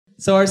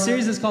So our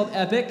series is called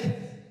Epic.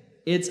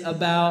 It's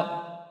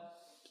about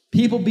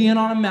people being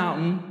on a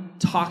mountain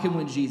talking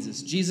with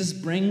Jesus. Jesus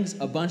brings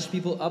a bunch of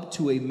people up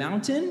to a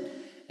mountain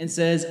and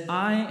says,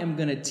 I am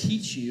going to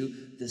teach you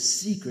the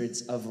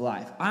secrets of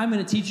life. I'm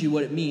going to teach you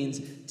what it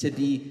means to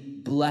be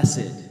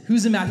blessed.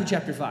 Who's in Matthew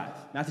chapter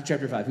 5? Matthew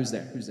chapter 5. Who's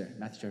there?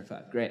 Matthew chapter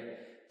 5. Great.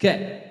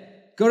 Okay.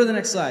 Go to the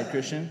next slide,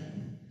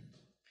 Christian.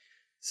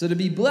 So to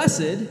be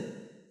blessed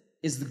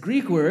is the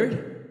Greek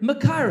word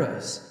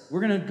makairos. We're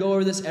going to go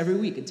over this every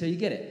week until you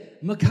get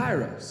it.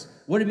 Makairos.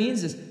 What it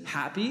means is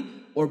happy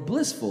or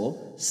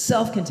blissful,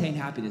 self-contained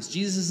happiness.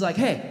 Jesus is like,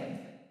 hey,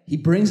 he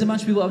brings a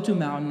bunch of people up to a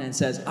mountain and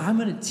says, I'm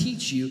going to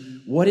teach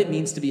you what it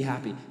means to be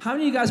happy. How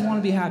many of you guys want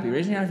to be happy?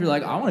 Raise your hand if you're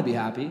like, I want to be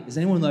happy. Is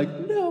anyone like,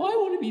 no, I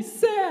want to be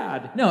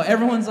sad? No,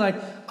 everyone's like,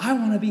 I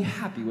want to be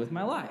happy with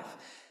my life.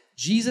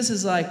 Jesus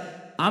is like,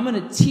 I'm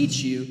going to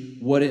teach you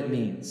what it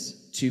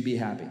means to be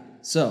happy.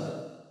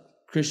 So,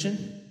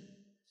 Christian,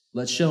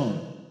 let's show him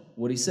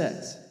what he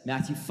says.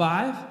 Matthew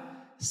 5,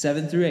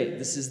 7 through 8.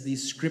 This is the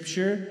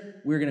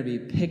scripture we're going to be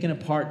picking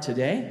apart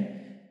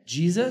today.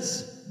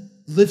 Jesus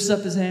lifts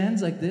up his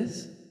hands like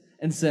this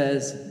and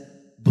says,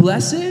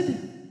 Blessed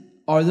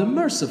are the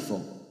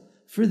merciful,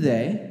 for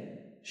they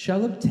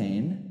shall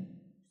obtain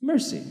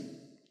mercy.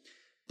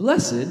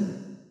 Blessed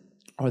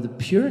are the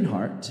pure in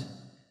heart,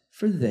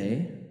 for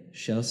they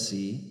shall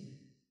see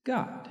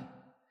God.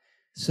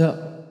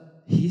 So,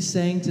 he's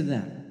saying to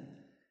them,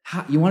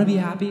 you want to be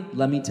happy?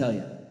 Let me tell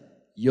you.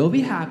 You'll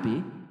be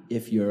happy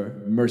if you're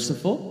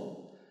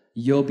merciful.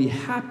 You'll be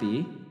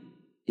happy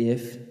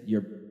if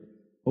you're,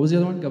 what was the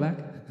other one? Go back.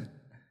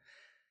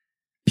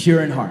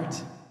 Pure in heart.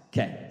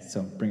 Okay,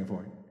 so bring it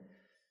forward.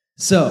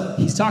 So,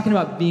 he's talking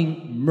about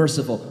being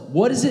merciful.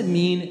 What does it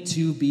mean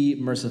to be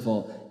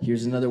merciful?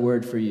 Here's another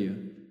word for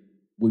you.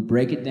 We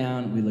break it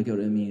down, we look at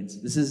what it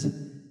means. This is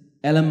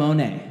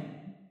elimone,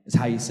 is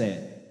how you say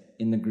it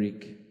in the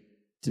Greek.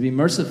 To be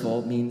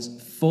merciful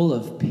means full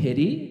of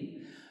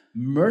pity,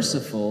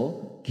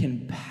 merciful,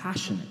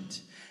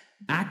 compassionate,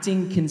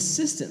 acting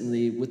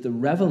consistently with the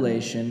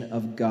revelation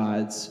of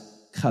God's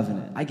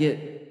covenant. I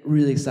get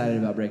really excited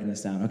about breaking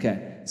this down.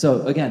 Okay,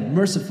 so again,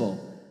 merciful,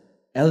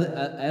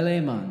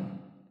 eleman,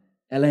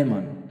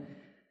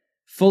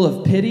 full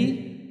of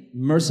pity,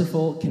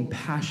 merciful,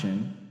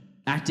 compassion,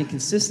 acting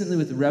consistently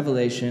with the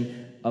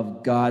revelation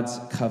of God's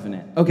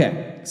covenant.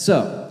 Okay,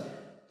 so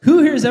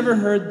who here has ever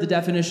heard the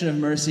definition of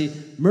mercy?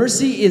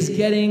 Mercy is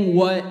getting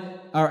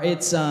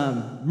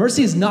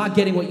mercy is not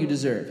getting what you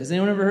deserve. Has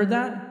anyone ever heard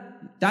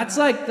that? That's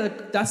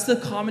the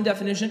common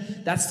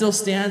definition. That still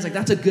stands. Like,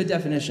 that's a good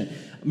definition.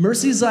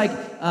 Mercy is like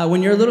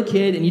when you're a little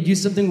kid and you do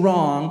something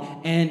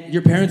wrong and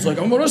your parents are like,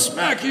 I'm going to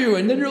smack you.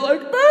 And then you're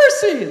like,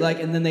 mercy.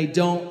 And then they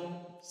don't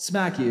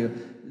smack you.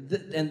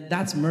 And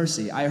that's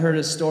mercy. I heard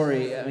a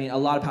story. I mean, a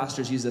lot of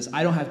pastors use this.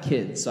 I don't have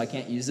kids, so I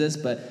can't use this,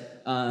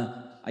 but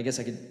I guess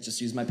I could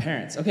just use my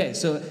parents. Okay,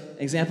 so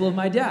example of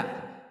my dad.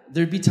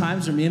 There'd be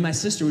times where me and my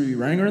sister would be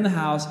running around the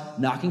house,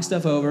 knocking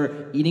stuff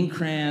over, eating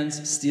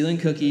crayons, stealing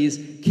cookies,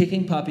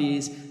 kicking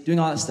puppies, doing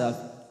all that stuff.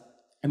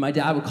 And my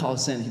dad would call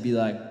us in. He'd be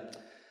like,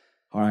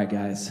 all right,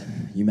 guys,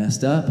 you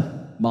messed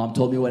up. Mom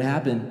told me what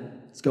happened.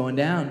 It's going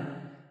down.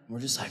 And we're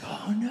just like,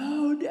 oh,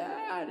 no,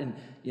 Dad. And,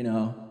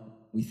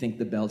 we think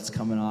the belt's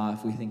coming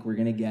off. We think we're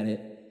going to get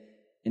it.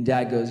 And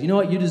Dad goes, you know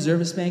what? You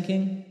deserve a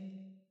spanking,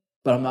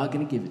 but I'm not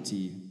going to give it to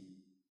you.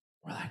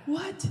 We're like,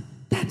 what?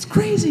 That's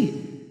crazy.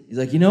 He's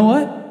like, you know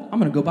what? I'm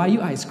going to go buy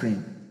you ice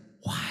cream.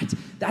 What?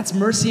 That's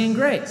mercy and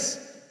grace.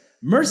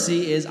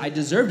 Mercy is I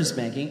deserved a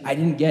spanking. I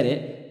didn't get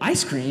it.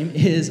 Ice cream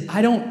is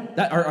not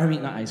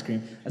ice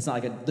cream. That's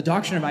not the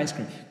doctrine of ice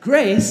cream.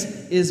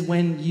 Grace is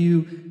when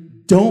you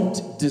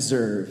don't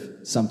deserve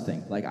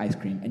something like ice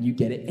cream and you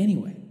get it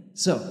anyway.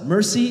 So,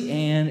 mercy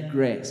and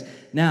grace.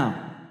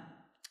 Now,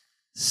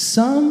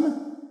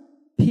 some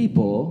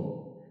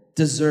people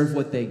deserve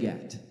what they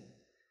get.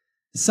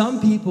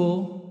 Some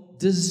people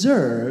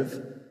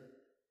deserve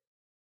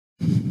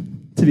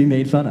to be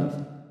made fun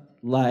of,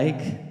 like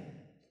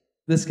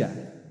this guy.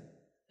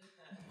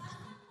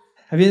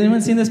 Have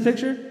anyone seen this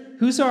picture?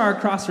 Who saw our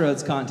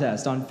Crossroads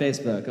contest on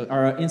Facebook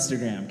or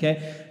Instagram,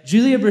 okay?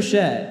 Julia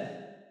Burchett,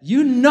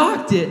 you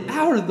knocked it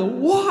out of the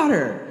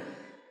water.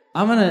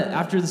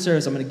 After the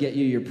service, I'm gonna get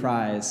you your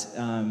prize.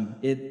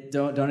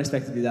 Don't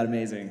expect it to be that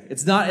amazing.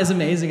 It's not as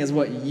amazing as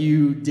what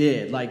you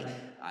did.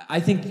 I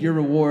think your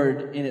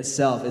reward in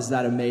itself is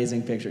that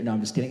amazing picture. No,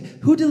 I'm just kidding.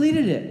 Who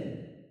deleted it?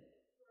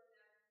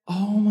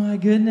 Oh my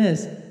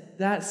goodness,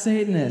 that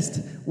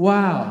Satanist.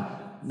 Wow.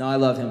 No, I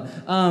love him.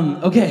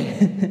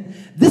 Okay.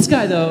 This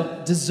guy,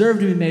 though, deserved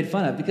to be made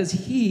fun of because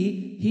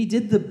he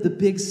did the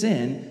big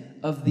sin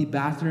of the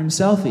bathroom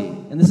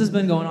selfie. And this has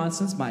been going on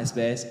since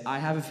MySpace. I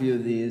have a few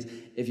of these.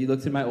 If you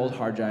look through my old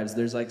hard drives,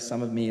 there's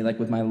some of me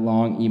with my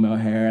long emo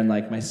hair and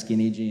my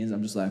skinny jeans.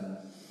 I'm just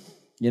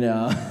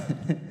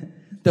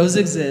those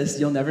exist.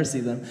 You'll never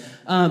see them.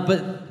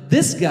 But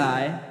this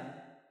guy,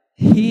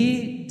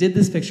 he did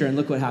this picture, and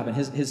look what happened.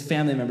 His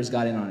family members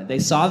got in on it. They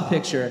saw the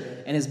picture,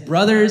 and his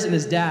brothers and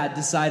his dad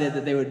decided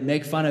that they would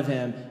make fun of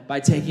him by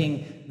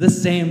taking the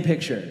same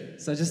picture.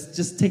 So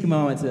just take a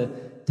moment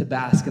to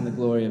bask in the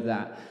glory of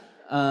that.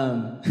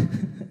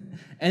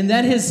 And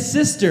then his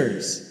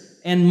sisters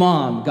and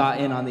mom got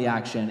in on the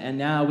action, and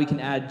now we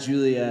can add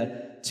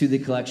Julia to the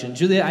collection.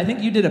 Julia, I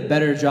think you did a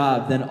better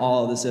job than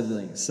all of the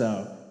siblings,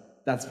 so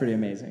that's pretty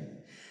amazing.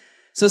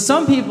 So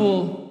some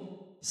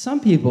people,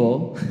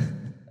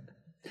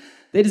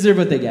 they deserve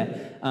what they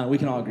get. We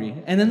can all agree.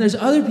 And then there's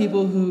other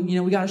people who,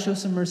 we got to show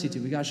some mercy to.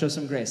 We got to show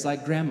some grace,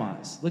 like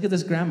grandmas. Look at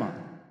this grandma.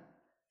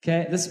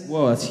 Okay,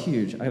 whoa, that's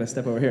huge. I got to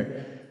step over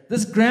here.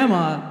 This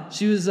grandma,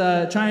 she was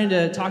trying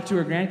to talk to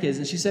her grandkids,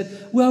 and she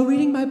said, well,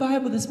 reading my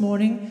Bible this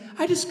morning,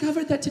 I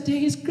discovered that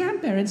today is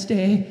Grandparents'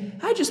 Day.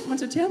 I just want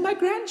to tell my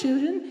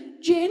grandchildren,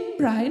 Jen,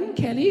 Brian,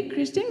 Kelly,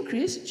 Kristen,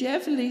 Chris,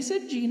 Jeff,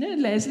 Lisa, Gina,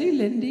 Leslie,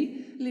 Lindsay,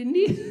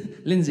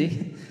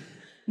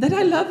 that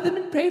I love them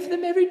and pray for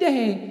them every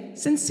day.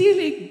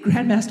 Sincerely,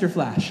 Grandmaster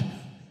Flash.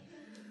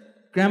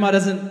 Grandma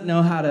doesn't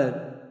know how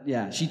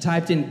to, she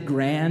typed in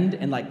grand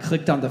and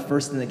clicked on the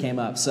first thing that came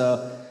up.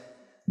 So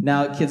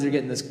now kids are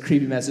getting this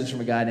creepy message from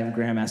a guy named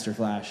Grandmaster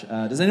Flash.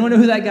 Does anyone know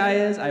who that guy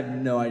is? I have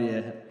no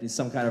idea. He's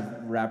some kind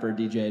of rapper,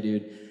 DJ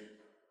dude.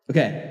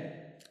 Okay,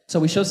 so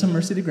we show some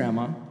mercy to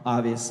Grandma,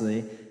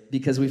 obviously,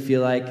 because we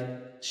feel like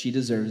she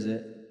deserves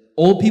it.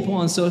 Old people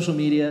on social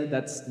media,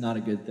 that's not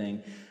a good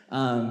thing.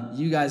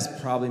 You guys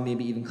probably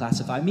maybe even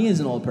classify me as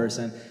an old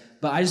person,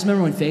 but I just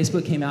remember when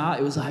Facebook came out,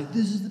 it was like,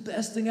 this is the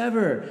best thing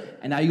ever.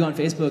 And now you go on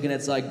Facebook and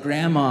it's like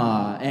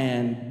grandma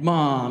and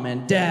mom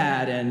and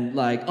dad and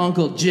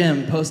Uncle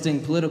Jim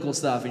posting political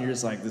stuff, and you're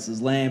just like, this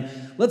is lame.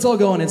 Let's all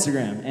go on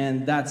Instagram.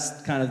 And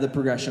that's kind of the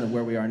progression of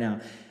where we are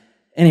now.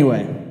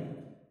 Anyway,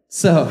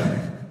 so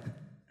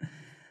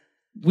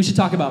we should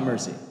talk about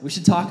mercy. We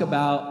should talk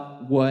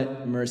about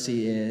what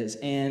mercy is.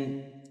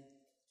 And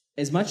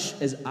as much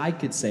as I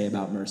could say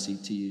about mercy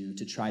to you,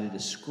 to try to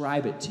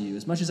describe it to you,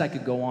 as much as I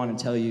could go on and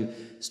tell you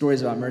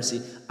stories about mercy,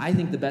 I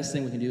think the best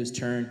thing we can do is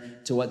turn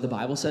to what the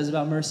Bible says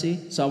about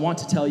mercy. So I want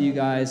to tell you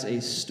guys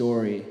a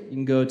story. You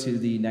can go to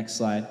the next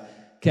slide.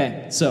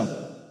 Okay,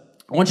 so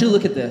I want you to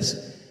look at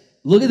this.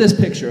 Look at this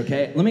picture,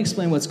 okay? Let me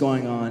explain what's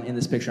going on in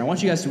this picture. I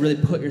want you guys to really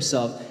put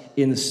yourself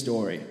in the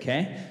story,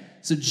 okay?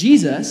 So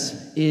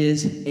Jesus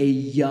is a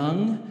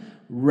young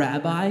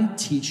rabbi,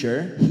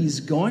 teacher.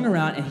 He's going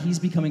around and he's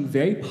becoming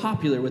very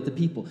popular with the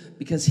people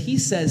because he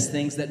says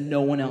things that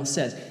no one else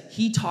says.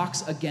 He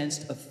talks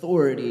against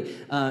authority.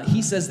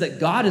 He says that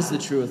God is the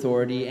true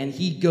authority, and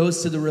he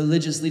goes to the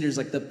religious leaders,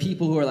 like the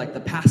people who are like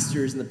the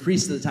pastors and the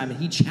priests of the time, and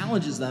he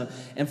challenges them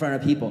in front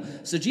of people.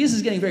 So Jesus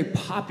is getting very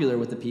popular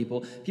with the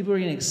people. People are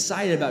getting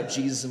excited about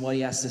Jesus and what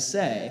he has to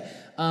say.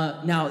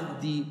 Now,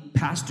 the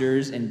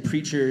pastors and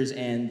preachers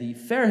and the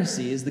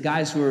Pharisees, the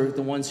guys who are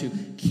the ones who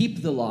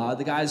keep the law,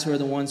 the guys who are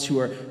the ones who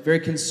are very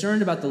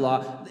concerned about the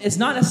law, it's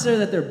not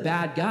necessarily that they're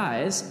bad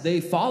guys. They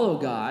follow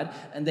God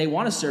and they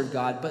want to serve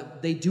God,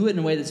 but they do it in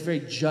a way that's very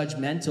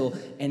judgmental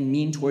and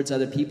mean towards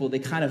other people. They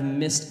kind of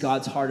missed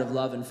God's heart of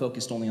love and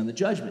focused only on the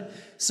judgment.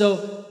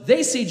 So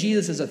they see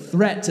Jesus as a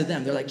threat to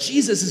them. They're like,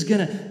 Jesus is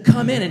going to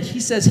come in and he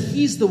says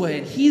he's the way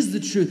and he's the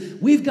truth.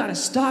 We've got to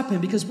stop him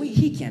because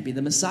he can't be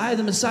the Messiah.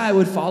 The Messiah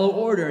would follow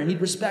order and he'd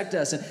respect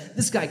us, and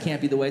this guy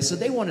can't be the way. So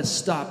they want to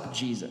stop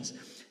Jesus.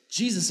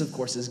 Jesus, of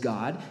course, is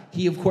God.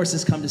 He, of course,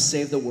 has come to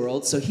save the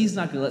world, so he's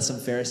not going to let some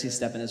Pharisees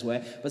step in his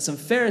way. But some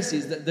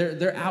Pharisees,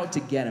 they're out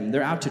to get him.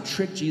 They're out to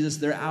trick Jesus.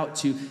 They're out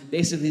to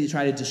basically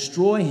try to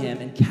destroy him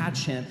and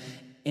catch him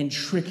and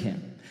trick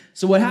him.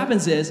 So what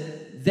happens is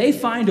they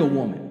find a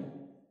woman,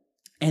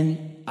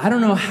 and I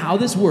don't know how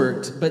this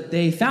worked, but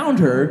they found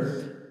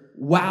her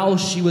while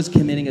she was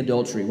committing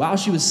adultery, while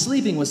she was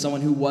sleeping with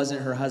someone who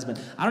wasn't her husband.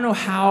 I don't know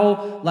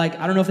how, I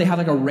don't know if they have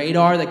a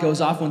radar that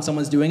goes off when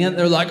someone's doing it.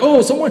 They're like,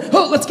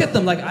 let's get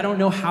them. I don't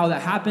know how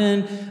that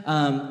happened.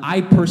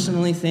 I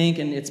personally think,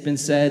 and it's been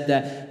said,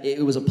 that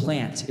it was a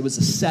plant. It was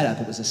a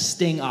setup. It was a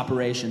sting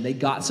operation. They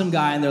got some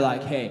guy and they're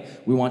like, hey,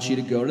 we want you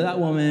to go to that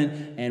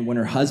woman, and when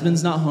her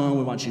husband's not home,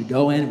 we want you to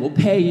go in. We'll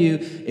pay you.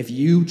 If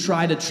you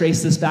try to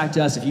trace this back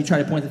to us, if you try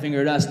to point the finger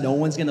at us, no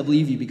one's going to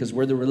believe you because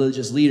we're the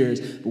religious leaders,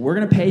 but we're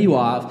going to pay you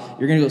off.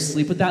 You're going to go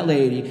sleep with that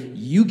lady.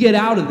 You get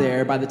out of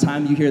there by the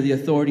time you hear the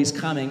authorities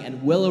coming,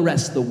 and we'll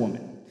arrest the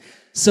woman.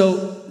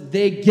 So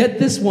they get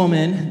this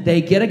woman.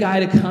 They get a guy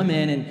to come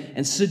in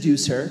and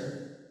seduce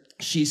her.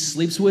 She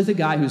sleeps with a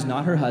guy who's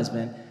not her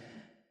husband.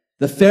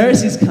 The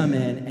Pharisees come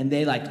in and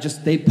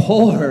they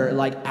pull her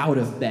out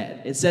of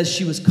bed. It says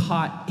she was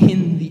caught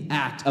in the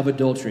act of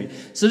adultery.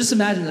 So just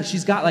imagine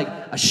she's got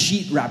a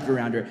sheet wrapped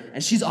around her,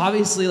 and she's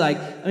obviously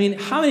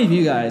how many of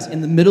you guys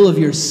in the middle of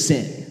your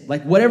sin,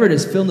 whatever it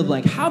is, fill in the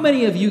blank, how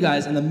many of you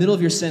guys in the middle of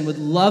your sin would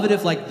love it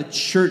if the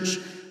church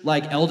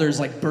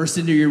elders burst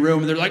into your room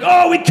and they're like,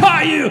 oh, we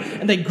caught you,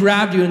 and they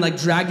grabbed you and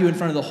dragged you in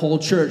front of the whole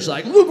church,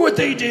 look what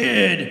they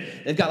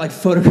did. They've got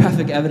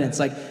photographic evidence.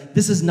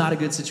 This is not a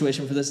good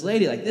situation for this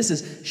lady. This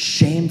is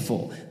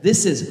shameful.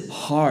 This is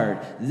hard.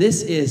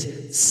 This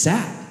is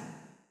sad.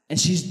 And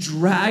she's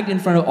dragged in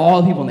front of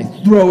all the people, and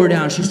they throw her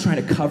down. She's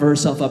trying to cover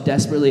herself up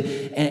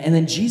desperately. And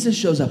then Jesus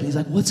shows up, and he's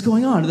like, what's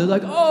going on? And they're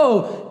like,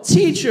 oh,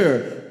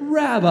 teacher,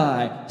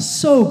 rabbi,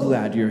 so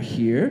glad you're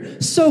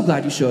here. So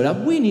glad you showed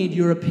up. We need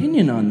your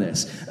opinion on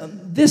this.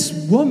 This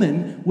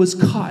woman was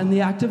caught in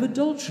the act of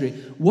adultery.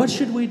 What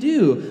should we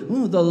do?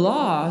 Ooh, the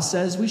law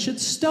says we should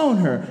stone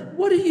her.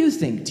 What do you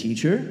think,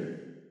 teacher?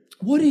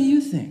 What do you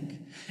think?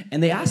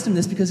 And they asked him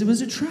this because it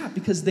was a trap,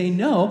 because they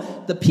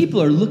know the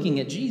people are looking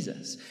at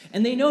Jesus.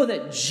 And they know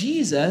that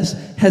Jesus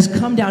has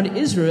come down to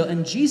Israel,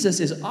 and Jesus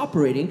is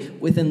operating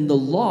within the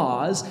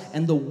laws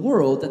and the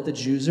world that the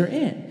Jews are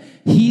in.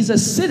 He's a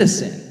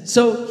citizen,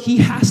 so he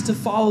has to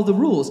follow the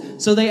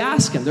rules. So they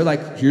ask him, they're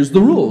like, here's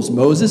the rules.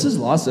 Moses'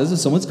 law says if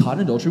someone's caught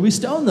in adultery, we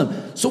stone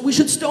them. So we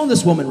should stone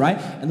this woman, right?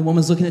 And the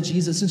woman's looking at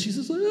Jesus, and she's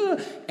just like, ah.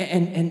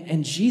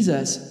 And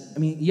Jesus, I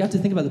mean, you have to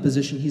think about the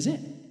position he's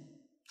in.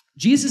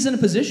 Jesus is in a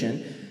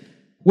position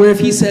where if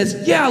he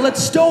says, yeah,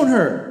 let's stone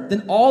her,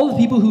 then all the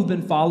people who've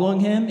been following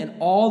him and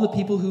all the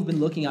people who've been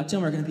looking up to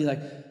him are going to be like,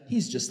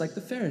 he's just like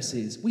the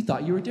Pharisees. We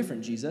thought you were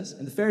different, Jesus.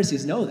 And the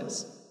Pharisees know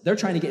this. They're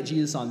trying to get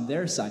Jesus on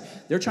their side.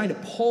 They're trying to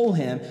pull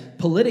him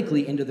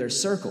politically into their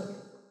circle.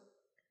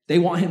 They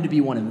want him to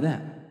be one of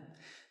them.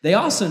 They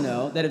also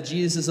know that if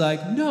Jesus is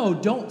like, no,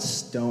 don't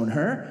stone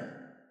her,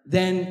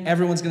 then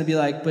everyone's going to be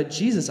like, but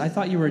Jesus, I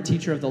thought you were a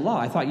teacher of the law.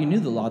 I thought you knew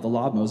the law. The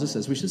law of Moses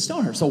says we should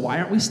stone her. So why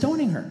aren't we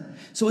stoning her?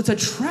 So it's a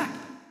trap.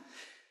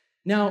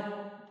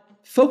 Now,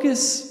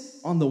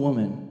 focus on the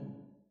woman.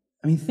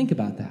 I mean, think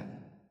about that.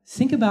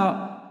 Think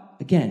about,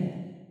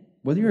 again,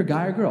 whether you're a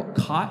guy or girl,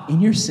 caught in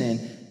your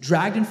sin,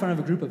 dragged in front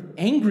of a group of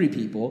angry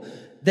people,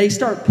 they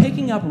start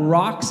picking up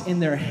rocks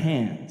in their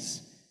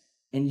hands,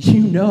 and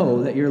you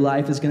know that your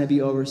life is going to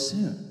be over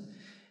soon.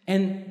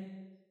 And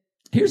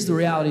here's the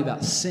reality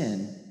about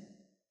sin.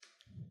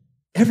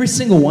 Every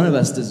single one of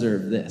us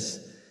deserve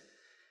this.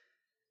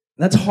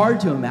 That's hard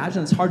to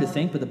imagine, it's hard to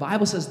think, but the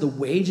Bible says the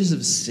wages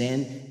of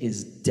sin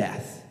is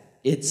death.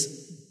 It's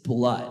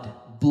blood.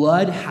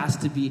 Blood has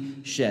to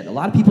be shed. A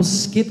lot of people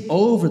skip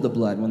over the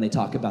blood when they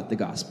talk about the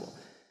gospel.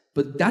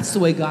 But that's the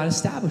way God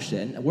established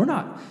it. And we're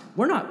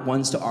not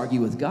ones to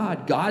argue with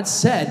God. God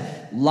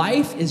said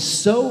life is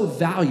so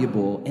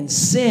valuable and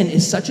sin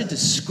is such a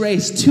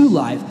disgrace to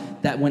life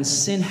that when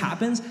sin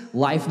happens,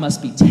 life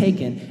must be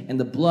taken, and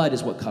the blood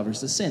is what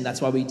covers the sin. That's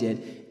why we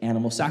did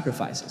animal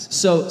sacrifices.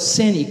 So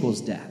sin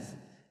equals death.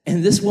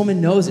 And this woman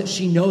knows it.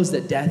 She knows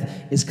that death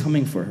is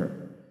coming for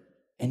her.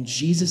 And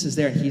Jesus is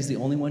there, and he's the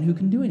only one who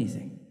can do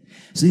anything.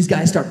 So these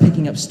guys start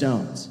picking up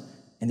stones,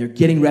 and they're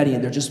getting ready,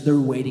 and they're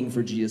waiting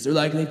for Jesus. They're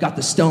like, they've got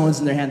the stones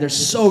in their hand. They're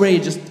so ready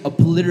to just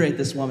obliterate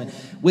this woman.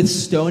 With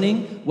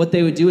stoning, what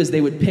they would do is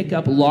they would pick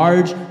up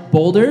large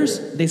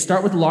boulders. They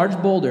start with large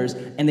boulders,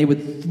 and they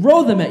would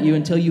throw them at you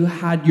until you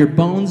had your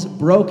bones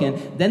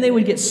broken. Then they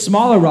would get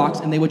smaller rocks,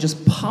 and they would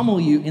just pummel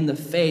you in the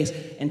face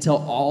until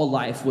all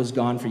life was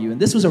gone for you. And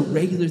this was a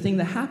regular thing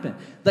that happened.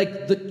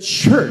 Like the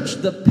church,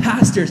 the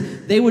pastors,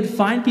 they would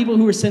find people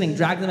who were sinning,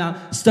 drag them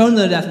out, stone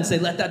them to death, and say,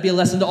 let that be a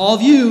lesson to all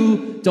of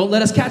you. Don't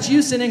let us catch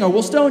you sinning, or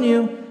we'll stone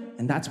you.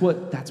 And that's what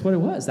it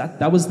was.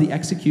 That was the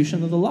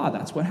execution of the law.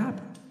 That's what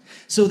happened.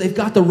 So they've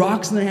got the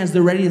rocks in their hands.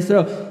 They're ready to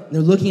throw. And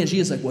they're looking at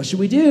Jesus like, what should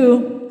we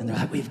do? And they're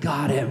like, we've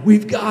got him.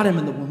 We've got him.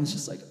 And the woman's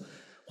just like,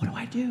 what do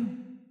I do?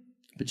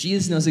 But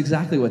Jesus knows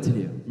exactly what to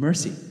do.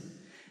 Mercy.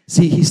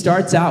 See, he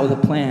starts out with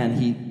a plan.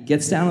 He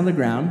gets down on the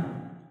ground,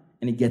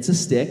 and he gets a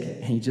stick,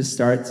 and he just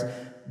starts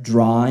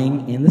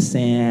drawing in the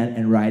sand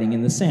and writing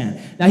in the sand.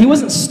 Now, he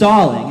wasn't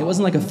stalling. It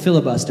wasn't like a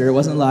filibuster. It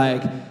wasn't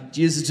like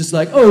Jesus is just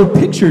like, oh,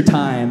 picture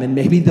time, and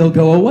maybe they'll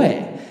go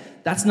away.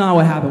 That's not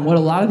what happened. What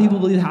a lot of people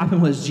believe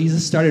happened was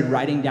Jesus started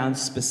writing down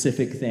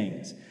specific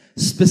things,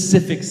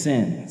 specific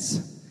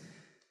sins,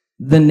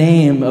 the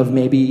name of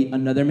maybe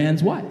another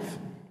man's wife,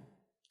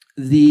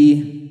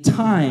 the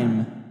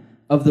time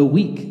of the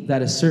week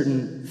that a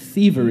certain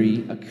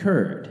thievery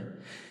occurred.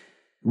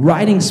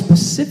 Writing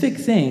specific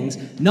things,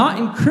 not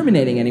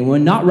incriminating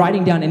anyone, not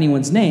writing down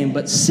anyone's name,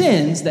 but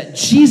sins that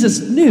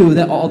Jesus knew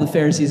that all the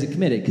Pharisees had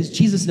committed, because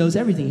Jesus knows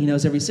everything. He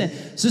knows every sin.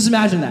 So just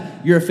imagine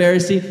that. You're a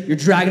Pharisee, you're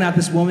dragging out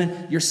this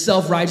woman, you're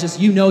self-righteous,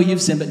 you know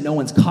you've sinned, but no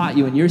one's caught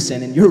you in your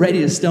sin, and you're ready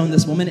to stone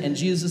this woman, and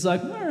Jesus is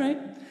like, all right.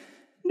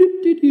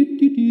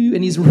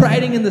 And he's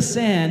writing in the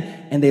sand,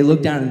 and they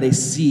look down and they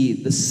see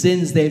the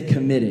sins they've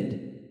committed.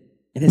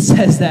 And it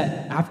says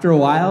that after a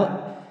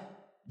while,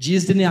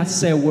 Jesus didn't have to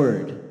say a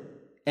word.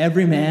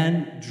 Every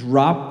man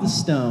dropped the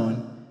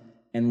stone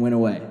and went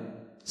away.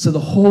 So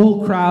the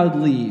whole crowd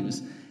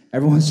leaves.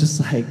 Everyone's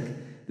just like,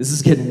 this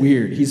is getting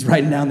weird. He's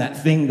writing down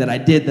that thing that I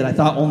did that I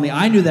thought only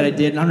I knew that I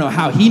did. And I don't know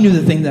how he knew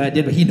the thing that I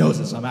did, but he knows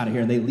it, so I'm out of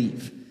here. And they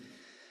leave.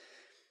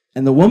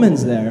 And the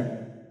woman's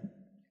there,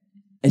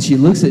 and she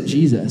looks at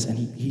Jesus, and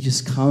he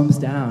just comes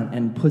down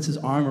and puts his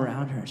arm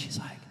around her. And she's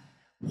like,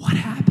 what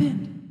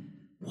happened?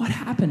 What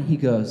happened? He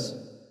goes,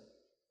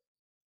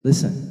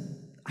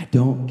 listen, I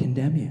don't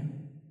condemn you.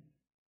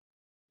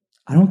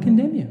 I don't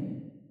condemn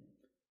you.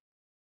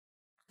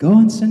 Go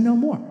and sin no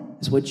more,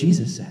 is what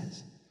Jesus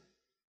says.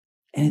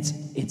 And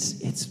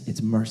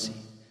it's mercy.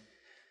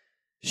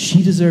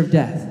 She deserved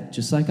death,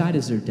 just like I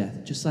deserve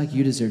death, just like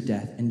you deserve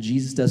death. And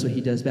Jesus does what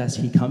he does best.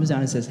 He comes down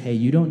and says, hey,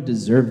 you don't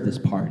deserve this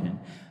pardon,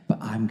 but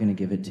I'm going to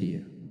give it to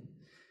you.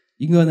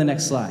 You can go to the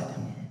next slide.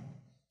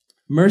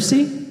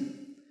 Mercy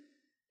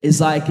is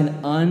like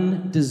an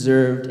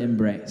undeserved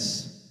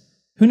embrace.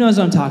 Who knows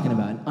what I'm talking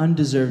about? An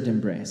undeserved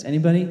embrace.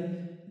 Anybody?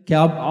 Okay,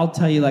 I'll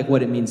tell you like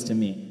what it means to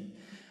me.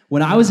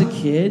 When I was a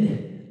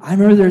kid, I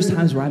remember there's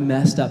times where I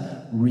messed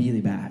up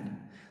really bad.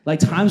 Like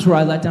times where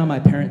I let down my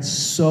parents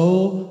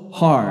so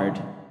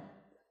hard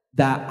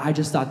that I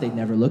just thought they'd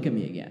never look at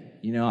me again.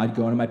 You know, I'd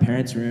go into my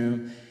parents'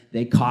 room,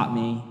 they caught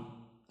me,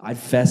 I'd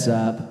fess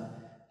up,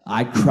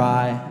 I'd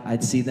cry,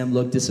 I'd see them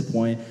look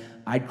disappointed,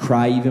 I'd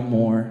cry even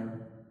more.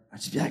 I'd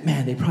just be like,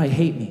 man, they probably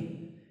hate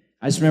me.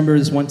 I just remember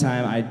this one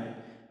time,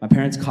 my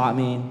parents caught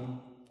me,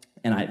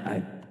 and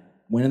I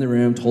went in the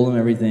room, told them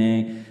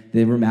everything.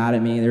 They were mad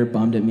at me, they were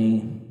bummed at me,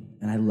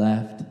 and I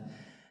left.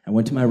 I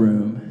went to my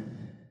room,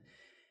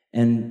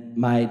 and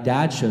my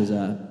dad shows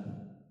up,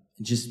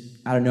 and just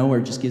out of nowhere,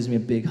 just gives me a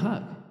big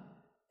hug.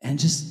 And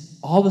just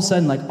all of a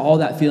sudden, like all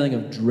that feeling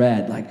of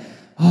dread, like,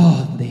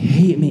 oh, they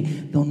hate me,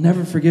 they'll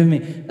never forgive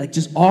me, like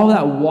just all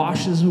that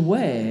washes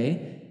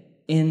away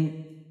in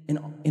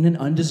an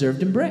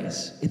undeserved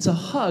embrace. It's a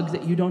hug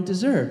that you don't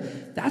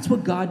deserve. That's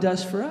what God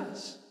does for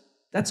us.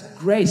 That's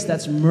grace,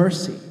 that's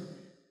mercy.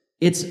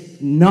 It's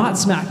not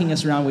smacking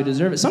us around when we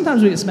deserve it.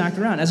 Sometimes we get smacked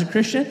around. As a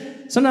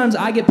Christian, sometimes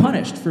I get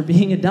punished for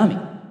being a dummy.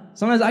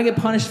 Sometimes I get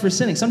punished for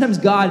sinning. Sometimes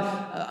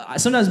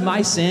sometimes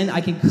my sin,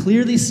 I can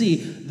clearly see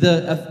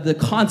the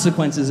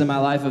consequences in my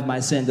life of my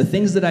sin, the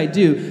things that I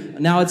do.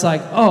 Now it's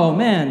like, oh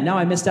man, now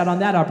I missed out on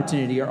that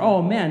opportunity. Or,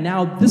 oh man,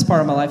 now this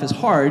part of my life is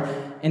hard.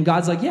 And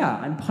God's like, yeah,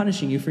 I'm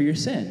punishing you for your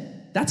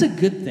sin. That's a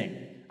good thing.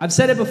 I've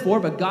said it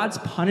before, but God's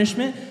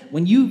punishment,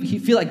 when you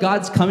feel like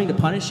God's coming to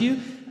punish you,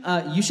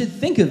 you should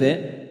think of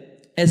it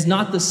as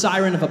not the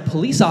siren of a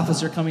police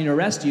officer coming to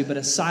arrest you, but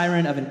a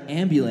siren of an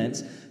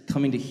ambulance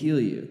coming to heal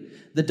you.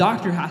 The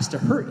doctor has to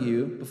hurt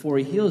you before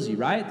he heals you,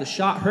 right? The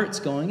shot hurts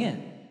going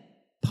in.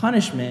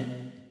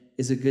 Punishment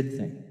is a good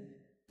thing.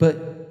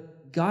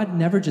 But God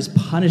never just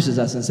punishes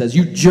us and says,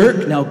 you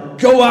jerk, now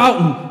go out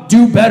and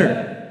do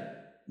better.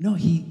 No,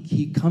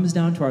 he comes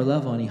down to our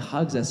level and he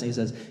hugs us and he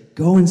says,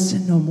 go and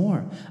sin no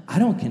more. I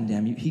don't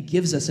condemn you. He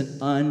gives us an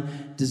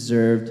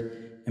undeserved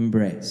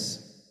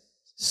embrace.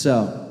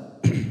 So,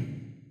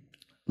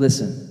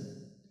 listen,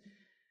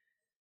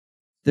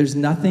 there's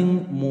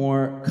nothing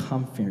more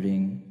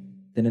comforting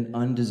than an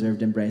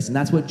undeserved embrace. And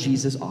that's what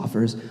Jesus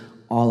offers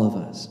all of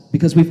us.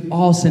 Because we've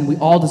all sinned. We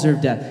all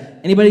deserve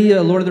death. Anybody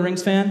a Lord of the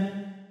Rings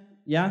fan?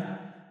 Yeah?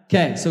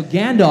 Okay, so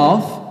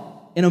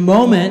Gandalf, in a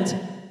moment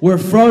where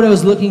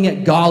Frodo's looking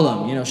at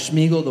Gollum, you know,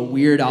 Schmeagol, the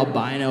weird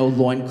albino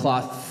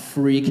loincloth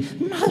freak,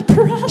 my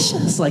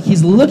precious. Like,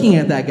 he's looking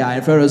at that guy,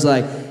 and Frodo's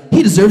like,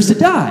 he deserves to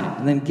die.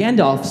 And then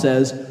Gandalf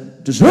says,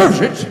 deserves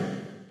it?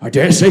 I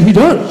dare say he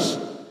does.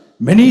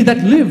 Many that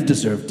live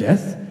deserve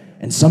death,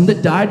 and some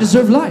that die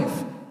deserve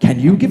life. Can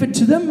you give it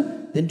to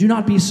them? Then do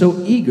not be so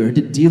eager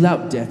to deal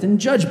out death and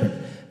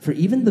judgment, for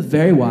even the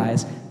very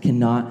wise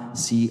cannot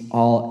see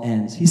all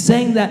ends. He's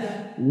saying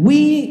that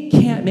we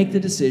can't make the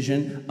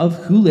decision of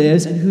who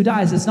lives and who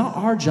dies. It's not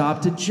our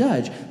job to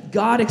judge.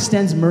 God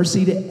extends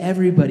mercy to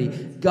everybody.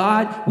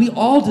 We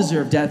all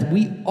deserve death.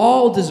 We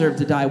all deserve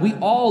to die. We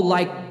all,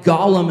 like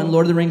Gollum in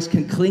Lord of the Rings,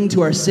 can cling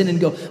to our sin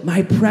and go,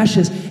 my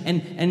precious.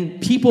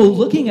 And people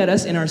looking at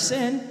us in our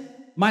sin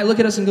might look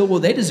at us and go, well,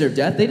 they deserve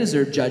death. They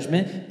deserve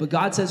judgment. But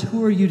God says,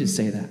 who are you to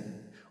say that?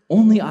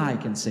 Only I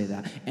can say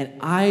that. And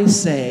I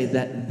say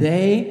that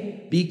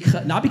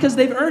not because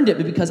they've earned it,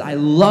 but because I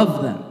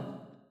love them,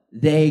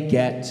 they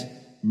get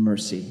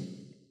mercy.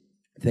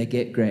 They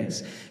get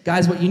grace.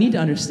 Guys, what you need to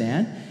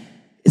understand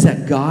is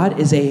that God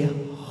is a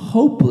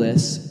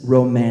hopeless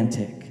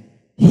romantic.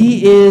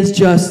 He is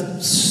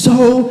just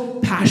so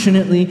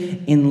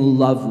passionately in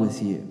love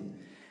with you.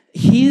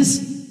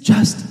 He's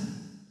just,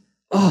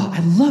 I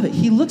love it.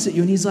 He looks at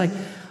you and he's like,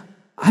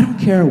 I don't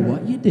care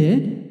what you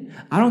did.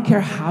 I don't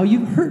care how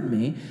you hurt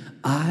me.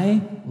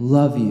 I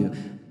love you.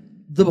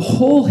 The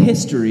whole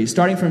history,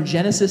 starting from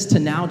Genesis to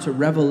now to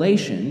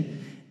Revelation,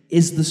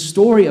 is the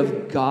story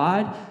of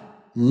God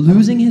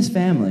losing his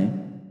family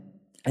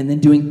and then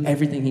doing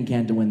everything he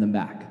can to win them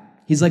back.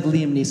 He's like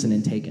Liam Neeson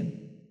in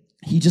Taken.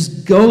 He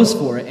just goes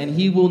for it, and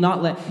he will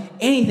not let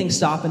anything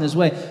stop in his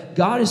way.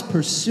 God is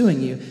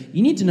pursuing you.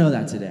 You need to know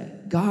that today.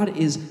 God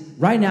is,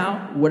 right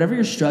now, whatever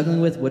you're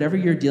struggling with, whatever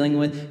you're dealing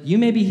with, you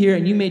may be here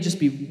and you may just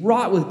be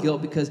wrought with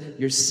guilt because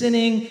you're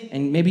sinning,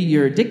 and maybe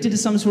you're addicted to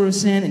some sort of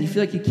sin, and you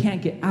feel like you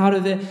can't get out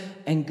of it.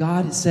 And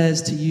God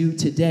says to you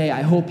today,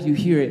 I hope you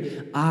hear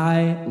it,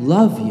 I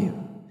love you.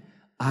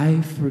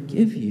 I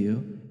forgive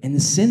you. And the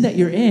sin that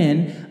you're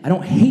in, I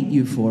don't hate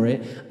you for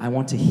it. I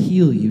want to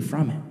heal you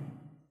from it.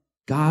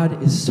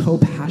 God is so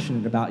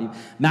passionate about you.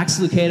 Max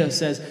Lucado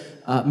says,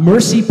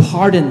 mercy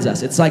pardons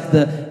us. It's like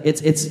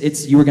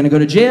you were going to go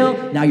to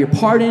jail, now you're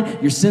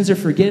pardoned, your sins are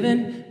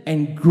forgiven,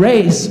 and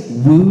grace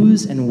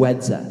woos and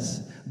weds us.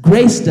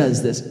 Grace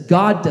does this.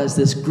 God does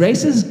this.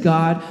 Grace is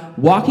God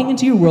walking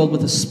into your world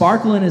with a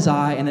sparkle in his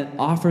eye and an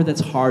offer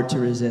that's hard to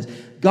resist.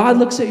 God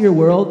looks at your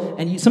world,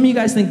 and some of you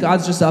guys think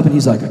God's just up, and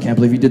he's like, I can't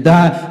believe you did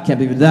that. I can't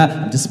believe you did that.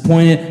 I'm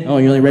disappointed. Oh,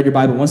 you only read your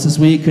Bible once this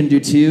week. Couldn't do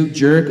 2.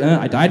 Jerk.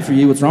 I died for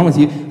you. What's wrong with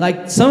you?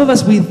 Like, some of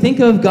us, we think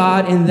of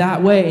God in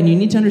that way, and you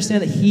need to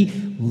understand that he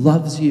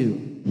loves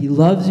you. He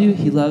loves you.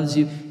 He loves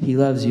you. He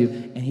loves you.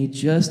 And he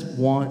just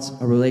wants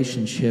a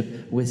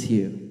relationship with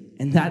you.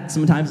 And that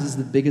sometimes is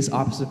the biggest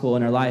obstacle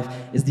in our life,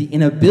 is the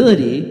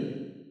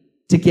inability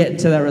to get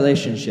into that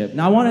relationship.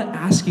 Now, I want to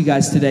ask you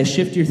guys today,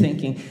 shift your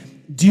thinking.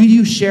 Do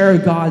you share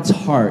God's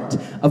heart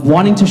of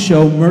wanting to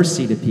show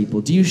mercy to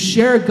people? Do you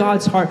share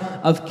God's heart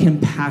of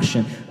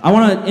compassion? I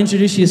want to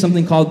introduce you to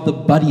something called the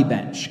Buddy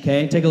Bench,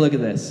 okay? Take a look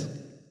at this.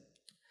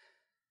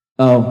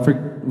 Oh,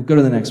 go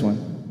to the next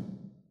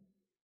one.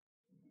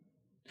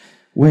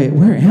 Wait,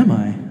 where am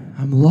I?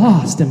 I'm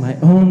lost in my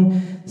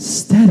own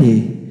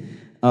study.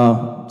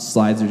 Oh,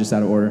 slides are just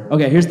out of order.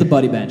 Okay, here's the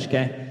Buddy Bench,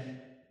 okay?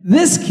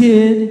 This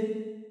kid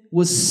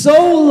was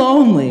so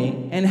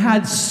lonely and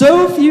had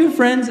so few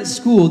friends at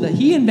school that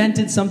he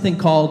invented something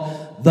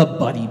called the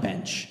Buddy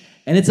Bench.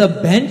 And it's a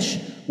bench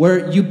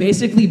where you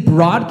basically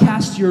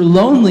broadcast your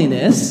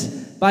loneliness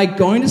by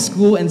going to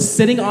school and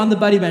sitting on the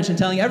Buddy Bench and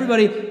telling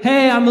everybody,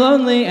 hey, I'm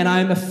lonely, and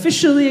I'm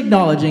officially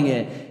acknowledging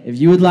it. If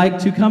you would like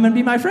to come and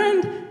be my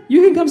friend,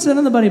 you can come sit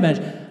on the Buddy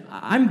Bench.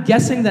 I'm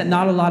guessing that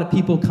not a lot of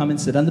people come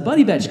and sit on the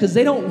Buddy Bench because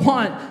they don't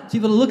want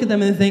people to look at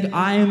them and think,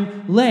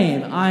 I'm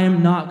lame,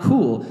 I'm not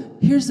cool.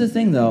 Here's the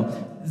thing, though.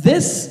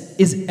 This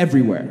is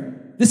everywhere.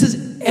 This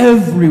is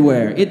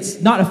everywhere. It's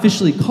not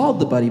officially called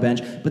the Buddy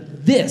Bench,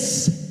 but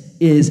this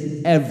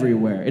is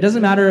everywhere. It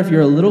doesn't matter if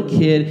you're a little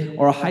kid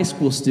or a high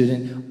school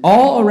student.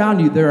 All around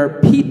you, there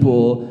are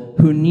people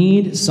who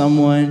need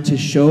someone to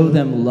show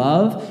them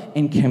love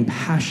and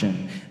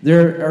compassion.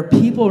 There are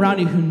people around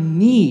you who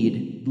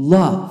need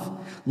love.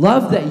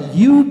 Love that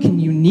you can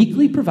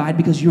uniquely provide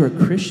because you're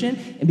a Christian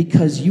and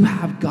because you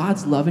have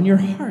God's love in your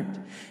heart.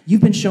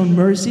 You've been shown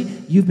mercy.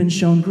 You've been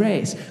shown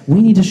grace.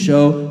 We need to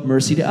show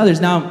mercy to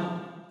others.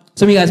 Now,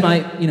 some of you guys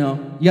might, you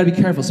got to be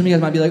careful. Some of you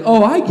guys might be like,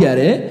 oh, I get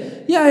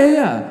it.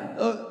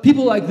 Yeah.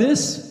 People like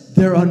this,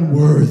 they're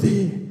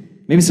unworthy.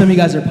 Maybe some of you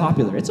guys are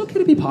popular. It's okay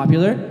to be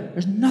popular.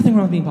 There's nothing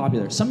wrong with being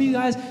popular. Some of you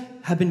guys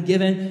have been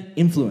given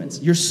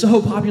influence. You're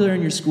so popular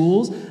in your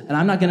schools, and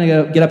I'm not going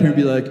to get up here and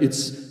be like,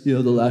 it's,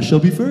 the last shall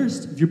be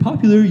first. If you're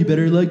popular, you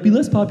better, be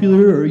less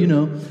popular, or,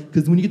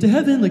 because when you get to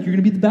heaven, you're going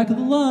to be at the back of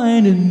the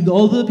line, and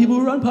all the people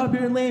who are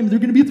unpopular and lame, they're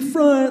going to be at the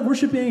front,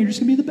 worshiping, you're just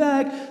going to be in the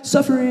back,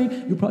 suffering,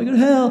 you'll probably go to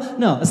hell.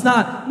 No, that's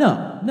not,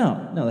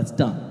 no, that's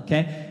dumb,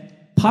 okay?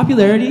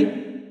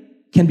 Popularity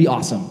can be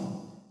awesome.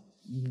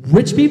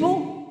 Rich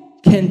people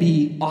can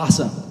be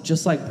awesome,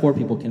 just like poor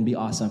people can be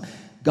awesome.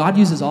 God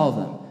uses all of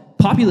them.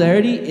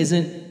 Popularity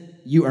isn't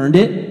you earned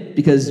it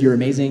because you're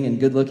amazing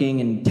and good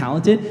looking and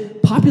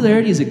talented.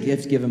 Popularity is a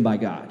gift given by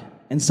God.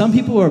 And some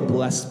people are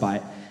blessed by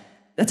it.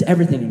 That's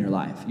everything in your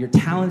life. Your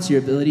talents, your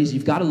abilities,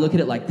 you've got to look at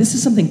it like, this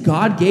is something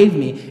God gave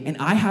me, and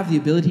I have the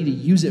ability to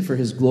use it for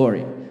his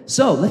glory.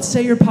 So let's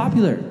say you're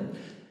popular.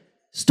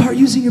 Start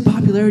using your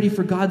popularity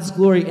for God's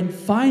glory and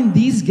find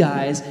these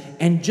guys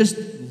and just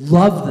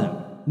love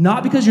them.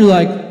 Not because you're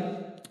like,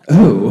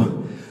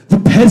 oh, the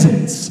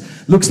peasants.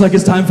 Looks like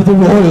it's time for the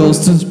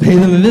royals to pay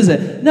them a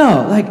visit.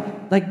 No,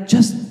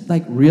 just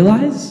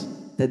realize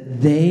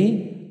that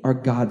they are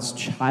God's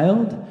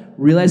child.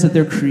 Realize that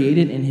they're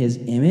created in his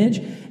image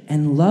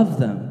and love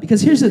them.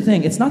 Because here's the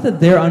thing. It's not that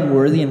they're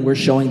unworthy and we're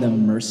showing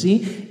them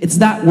mercy. It's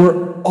that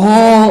we're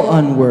all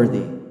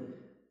unworthy.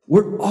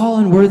 We're all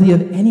unworthy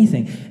of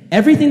anything.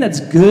 Everything that's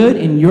good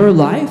in your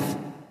life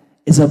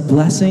is a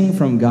blessing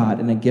from God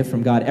and a gift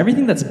from God.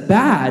 Everything that's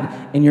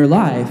bad in your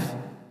life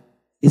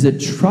is a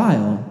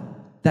trial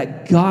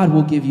that God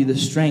will give you the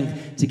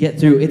strength to get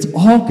through. It's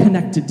all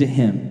connected to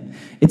him.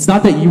 It's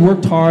not that you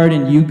worked hard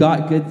and you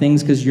got good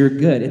things because you're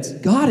good. It's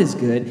God is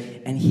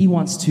good, and he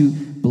wants to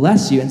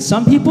bless you. And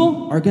some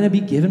people are going to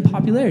be given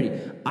popularity.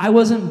 I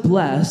wasn't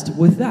blessed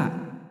with that.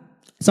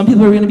 Some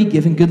people are going to be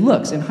given good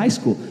looks in high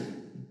school.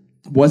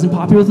 Wasn't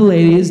popular with the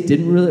ladies,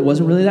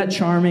 wasn't really that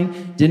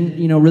charming, didn't,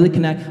 really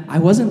connect. I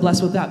wasn't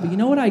blessed with that. But you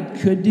know what I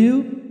could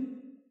do?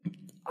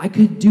 I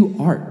could do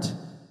art.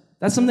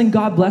 That's something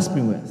God blessed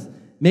me with.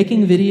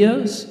 Making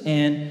videos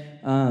and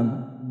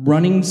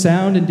running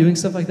sound and doing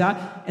stuff like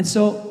that. And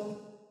so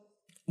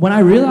when I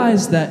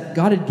realized that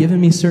God had given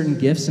me certain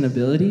gifts and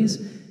abilities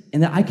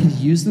and that I could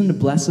use them to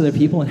bless other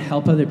people and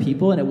help other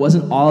people, and it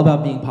wasn't all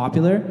about being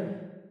popular,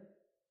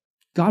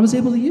 God was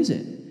able to use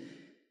it.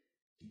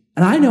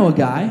 And I know a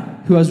guy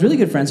who I was really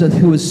good friends with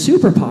who was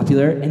super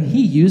popular, and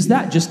he used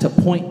that just to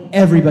point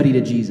everybody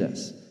to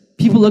Jesus.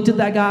 People looked at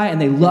that guy and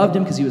they loved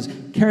him because he was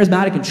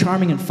charismatic and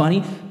charming and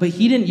funny, but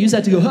he didn't use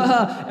that to go,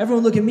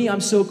 everyone look at me,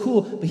 I'm so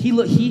cool. But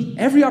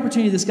every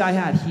opportunity this guy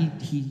had,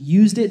 he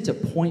used it to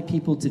point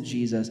people to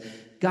Jesus.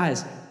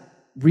 Guys,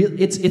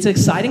 it's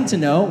exciting to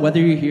know whether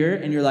you're here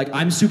and you're like,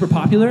 I'm super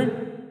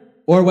popular,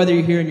 or whether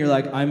you're here and you're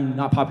like, I'm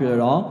not popular at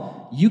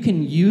all. you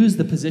can use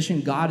the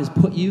position God has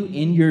put you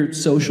in your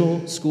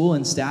social, school,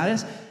 and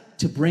status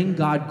to bring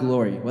God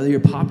glory. Whether you're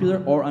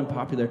popular or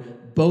unpopular,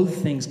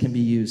 both things can be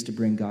used to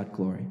bring God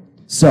glory.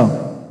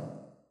 So,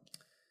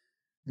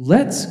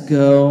 let's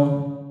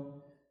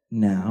go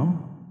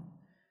now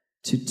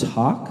to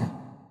talk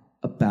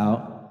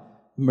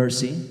about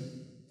mercy.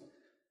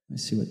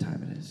 Let's see what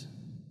time it is.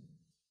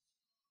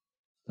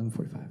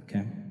 11:45,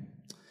 okay.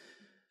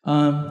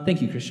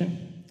 Thank you,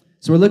 Christian.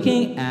 So we're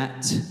looking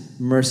at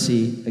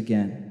mercy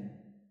again.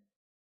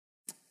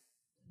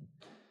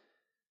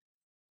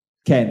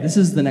 Okay, this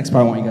is the next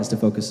part I want you guys to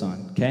focus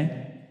on,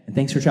 okay? And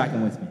thanks for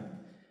tracking with me.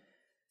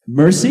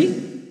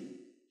 Mercy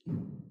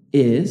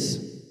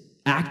is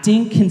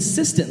acting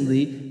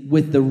consistently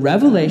with the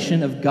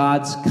revelation of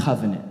God's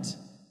covenant.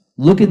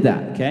 Look at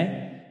that,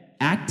 okay?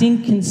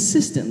 Acting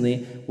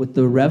consistently with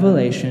the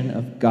revelation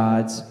of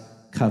God's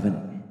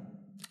covenant.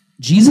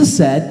 Jesus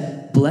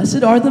said,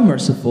 "Blessed are the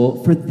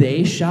merciful, for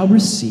they shall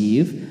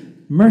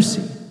receive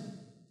mercy."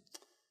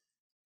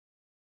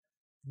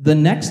 The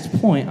next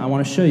point I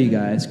want to show you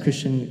guys,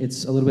 Christian,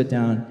 it's a little bit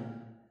down.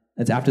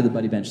 It's after the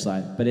buddy bench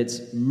slide. But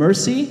it's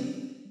mercy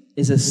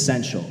is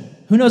essential.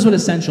 Who knows what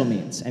essential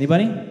means?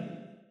 Anybody?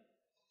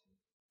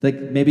 Like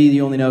maybe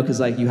you only know because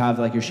like you have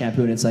like your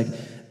shampoo and it's like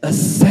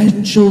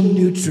essential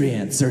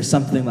nutrients or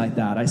something like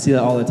that. I see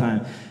that all the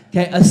time.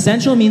 Okay,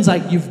 essential means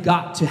like you've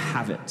got to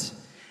have it.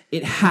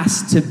 It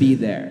has to be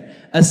there.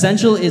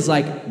 Essential is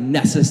like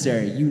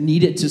necessary. You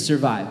need it to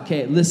survive.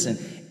 Okay, listen.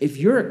 If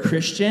you're a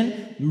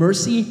Christian,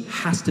 mercy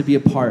has to be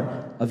a part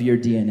of your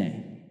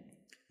DNA.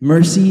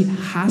 Mercy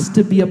has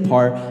to be a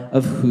part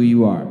of who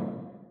you are.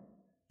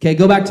 Okay,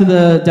 go back to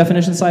the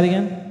definition slide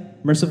again.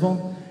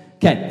 Merciful.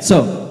 Okay,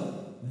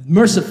 so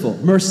merciful,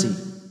 mercy.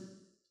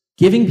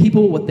 Giving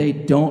people what they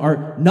don't,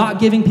 or not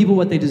giving people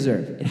what they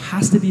deserve. It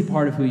has to be a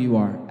part of who you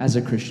are as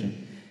a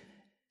Christian.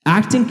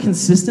 Acting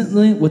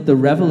consistently with the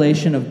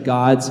revelation of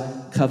God's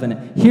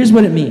covenant. Here's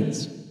what it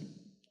means.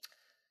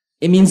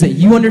 It means that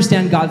you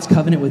understand God's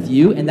covenant with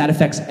you, and that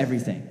affects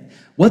everything.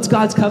 What's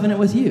God's covenant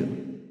with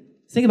you?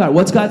 Think about it.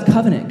 What's God's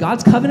covenant?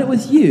 God's covenant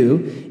with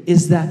you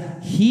is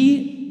that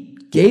He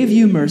gave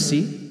you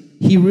mercy.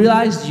 He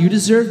realized you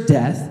deserved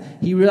death.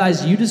 He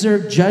realized you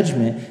deserved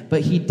judgment,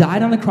 but He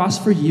died on the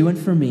cross for you and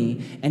for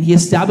me, and He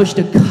established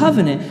a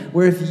covenant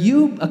where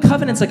a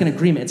covenant's like an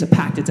agreement. It's a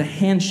pact. It's a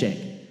handshake.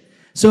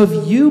 So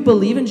if you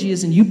believe in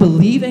Jesus and you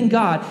believe in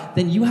God,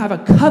 then you have a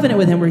covenant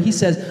with Him where He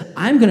says,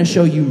 I'm going to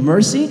show you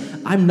mercy,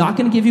 I'm not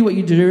going to give you what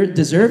you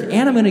deserve,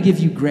 and I'm going to give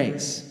you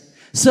grace.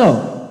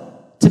 So,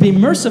 to be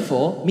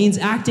merciful means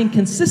acting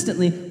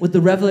consistently with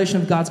the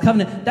revelation of God's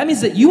covenant. That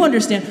means that you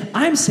understand,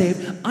 I'm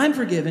saved, I'm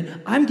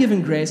forgiven, I'm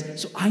given grace,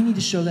 so I need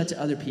to show that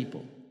to other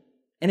people.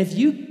 And if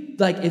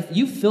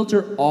you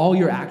filter all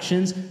your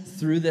actions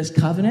through this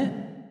covenant,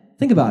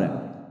 think about it.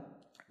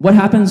 What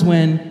happens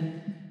when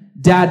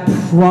Dad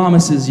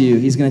promises you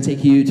he's going to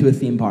take you to a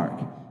theme park,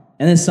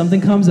 and then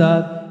something comes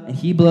up, and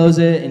he blows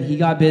it, and he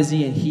got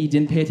busy, and he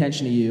didn't pay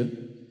attention to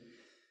you,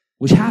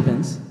 which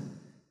happens?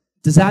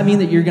 Does that mean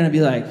that you're going to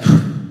be like,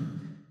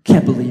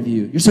 can't believe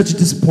you. You're such a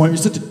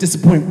disappointment. You're such a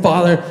disappointing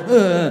father.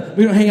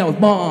 We don't hang out with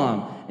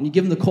Mom. And you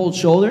give him the cold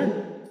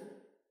shoulder?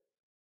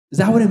 Is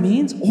that what it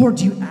means? Or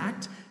do you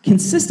act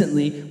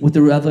consistently with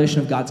the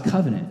revelation of God's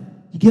covenant?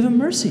 You give him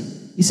mercy.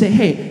 You say,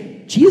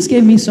 hey, Jesus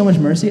gave me so much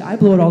mercy. I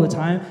blow it all the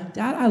time.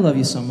 Dad, I love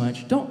you so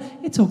much.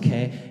 It's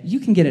okay. You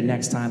can get it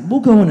next time. We'll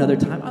go another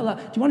time. Do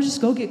you want to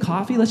just go get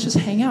coffee? Let's just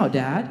hang out,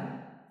 Dad.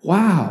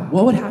 Wow.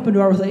 What would happen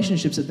to our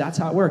relationships if that's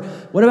how it worked?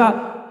 What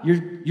about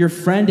your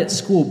friend at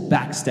school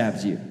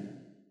backstabs you?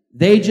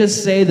 They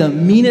just say the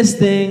meanest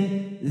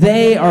thing.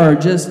 They are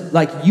just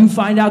like, you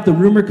find out the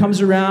rumor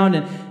comes around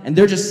and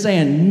they're just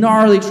saying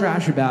gnarly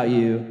trash about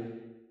you.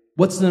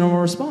 What's the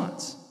normal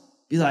response?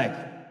 Be like,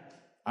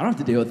 I don't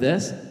have to deal with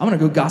this. I'm going to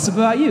go gossip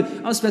about you. I'm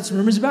going to spread some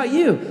rumors about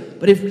you.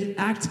 But if we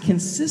act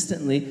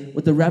consistently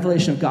with the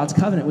revelation of God's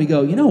covenant, we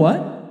go, you know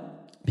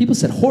what? People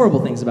said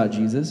horrible things about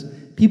Jesus.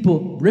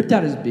 People ripped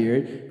out his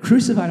beard,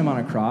 crucified him on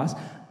a cross.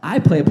 I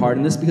play a part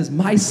in this because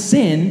my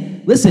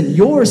sin, listen,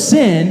 your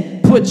sin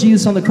put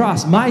Jesus on the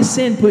cross. My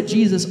sin put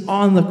Jesus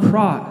on the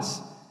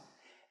cross.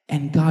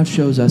 And God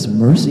shows us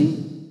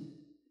mercy.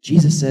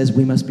 Jesus says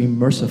we must be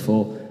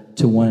merciful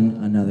to one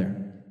another.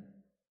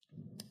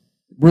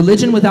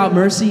 Religion without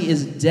mercy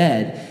is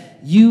dead.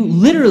 You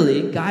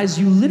literally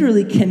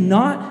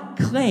cannot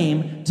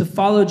claim to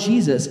follow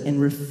Jesus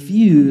and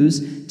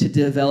refuse to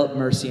develop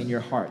mercy in your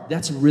heart.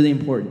 That's really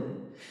important.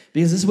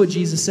 Because this is what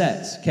Jesus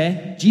says,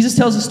 okay? Jesus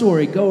tells a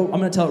story. I'm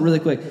going to tell it really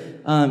quick.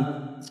 I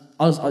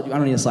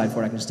don't need a slide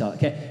for it. I can just tell it,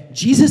 okay?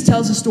 Jesus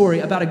tells a story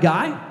about a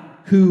guy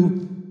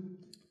who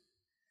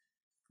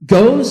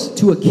goes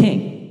to a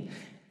king.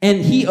 And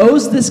he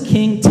owes this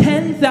king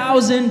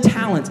 10,000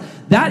 talents.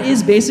 That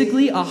is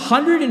basically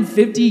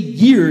 150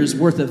 years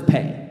worth of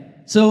pay.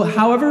 So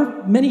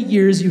however many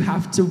years you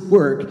have to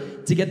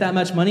work to get that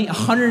much money,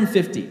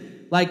 150.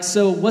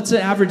 So what's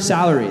an average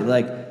salary?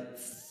 Like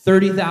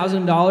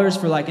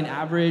 $30,000 for like an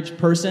average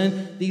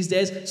person these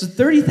days. So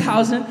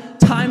 30,000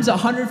 times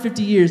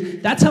 150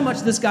 years. That's how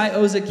much this guy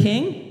owes a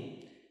king.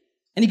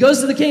 And he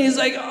goes to the king. He's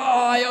like, oh,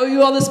 I owe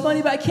you all this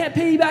money, but I can't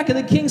pay you back. And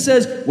the king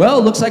says, well,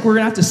 it looks like we're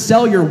going to have to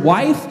sell your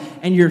wife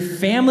and your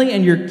family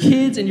and your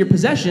kids and your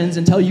possessions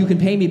until you can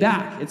pay me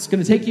back. It's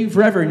going to take you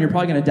forever, and you're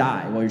probably going to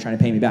die while you're trying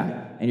to pay me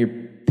back. And your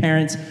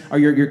parents, or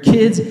your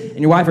kids and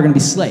your wife are going to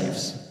be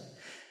slaves.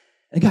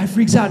 And the guy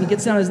freaks out and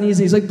gets down on his knees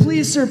and he's like,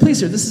 please, sir, please,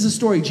 sir. This is a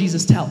story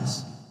Jesus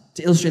tells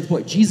to illustrate the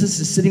point. Jesus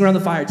is sitting around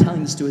the fire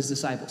telling this to his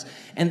disciples.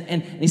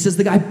 And he says,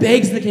 the guy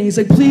begs the king. He's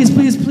like, please,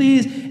 please,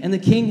 please. And the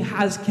king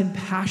has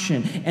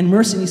compassion and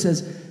mercy. And he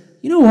says,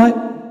 you know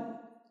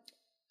what?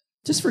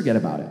 Just forget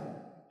about it.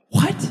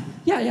 What?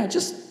 Yeah,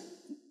 just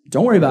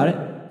don't worry about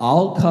it.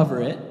 I'll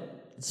cover it.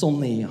 It's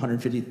only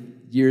 150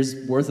 years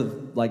worth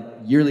of like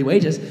yearly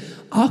wages.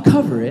 I'll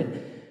cover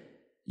it.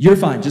 You're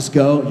fine. Just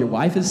go. Your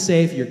wife is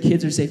safe. Your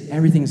kids are safe.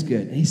 Everything's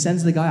good. And he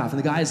sends the guy off. And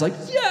the guy is like,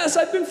 yes,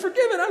 I've been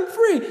forgiven. I'm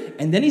free.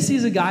 And then he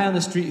sees a guy on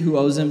the street who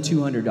owes him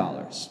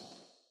 $200.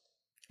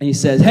 And he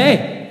says,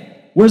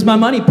 hey, where's my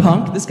money,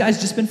 punk? This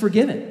guy's just been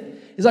forgiven.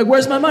 He's like,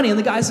 where's my money? And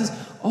the guy says,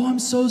 oh, I'm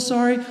so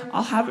sorry.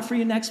 I'll have it for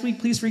you next week.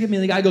 Please forgive me.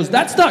 And the guy goes,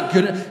 that's not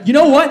good. You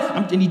know what?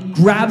 And he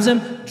grabs him,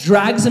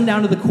 drags him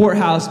down to the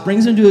courthouse,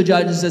 brings him to a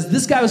judge and says,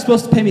 this guy was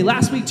supposed to pay me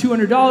last week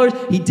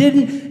 $200. He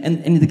didn't.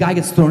 And the guy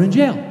gets thrown in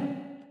jail.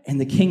 And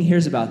the king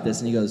hears about this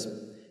and he goes,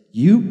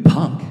 you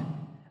punk,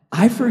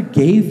 I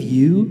forgave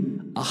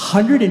you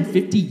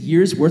 150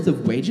 years worth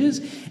of wages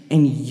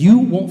and you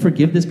won't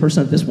forgive this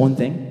person of this one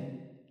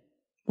thing?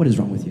 What is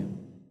wrong with you?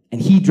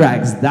 And he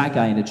drags that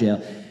guy into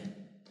jail.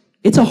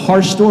 It's a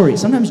harsh story.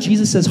 Sometimes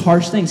Jesus says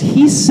harsh things.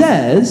 He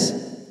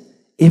says,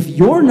 if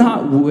you're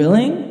not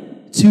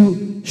willing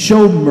to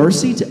show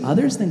mercy to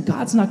others, then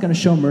God's not going to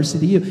show mercy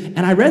to you.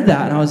 And I read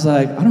that, and I was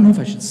like, I don't know if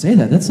I should say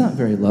that. That's not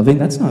very loving.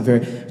 That's not very...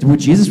 Would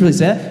Jesus really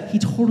say that? He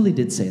totally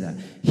did say that.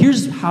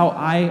 Here's how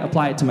I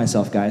apply it to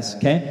myself, guys,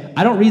 okay?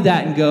 I don't read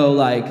that and go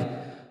like,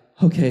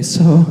 okay,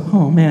 so,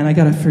 oh man, I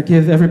got to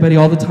forgive everybody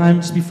all the time,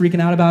 just be freaking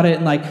out about it,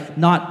 and like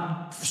not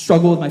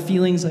struggle with my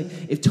feelings. Like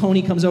if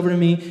Tony comes over to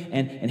me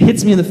and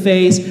hits me in the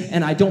face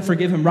and I don't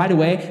forgive him right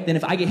away, then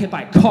if I get hit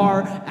by a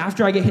car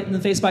after I get hit in the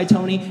face by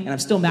Tony and I'm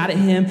still mad at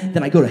him,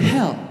 then I go to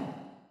hell.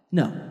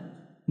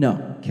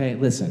 No, okay,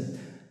 listen.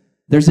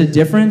 There's a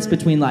difference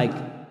between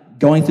like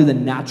going through the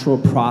natural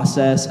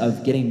process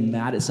of getting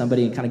mad at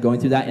somebody and kind of going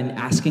through that and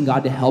asking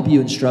God to help you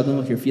and struggling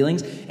with your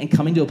feelings and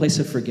coming to a place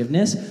of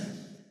forgiveness.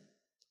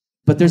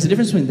 But there's a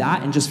difference between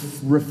that and just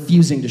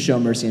refusing to show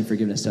mercy and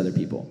forgiveness to other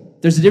people.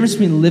 There's a difference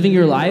between living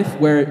your life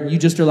where you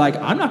just are like,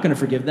 I'm not going to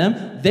forgive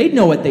them. They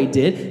know what they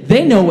did.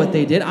 They know what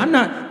they did.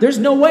 There's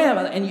no way.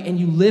 And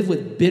you live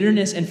with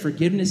bitterness and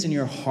forgiveness in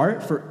your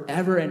heart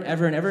forever and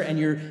ever and ever. And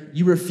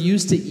you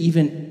refuse to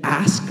even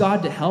ask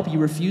God to help. You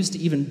refuse to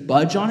even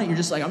budge on it. You're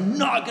just like, I'm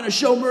not going to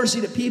show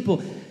mercy to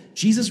people.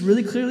 Jesus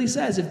really clearly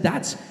says, if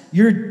that's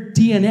your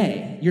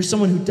DNA, you're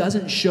someone who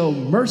doesn't show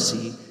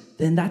mercy,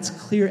 then that's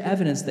clear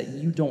evidence that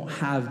you don't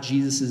have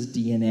Jesus'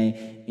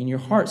 DNA in your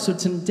heart. So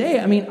today,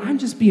 I'm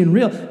just being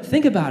real.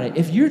 Think about it.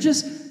 If you're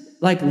just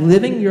like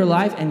living your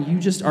life and you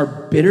just are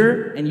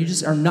bitter and you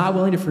just are not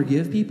willing to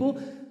forgive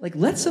people, like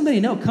let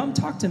somebody know. Come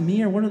talk to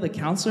me or one of the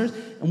counselors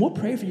and we'll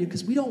pray for you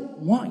because we don't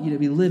want you to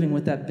be living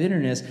with that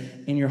bitterness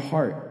in your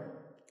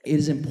heart. It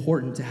is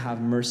important to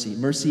have mercy.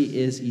 Mercy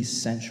is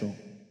essential.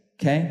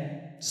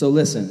 Okay? So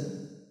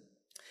listen.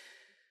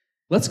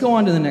 Let's go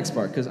on to the next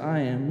part because I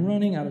am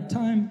running out of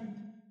time.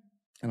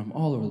 And I'm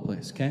all over the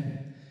place, okay?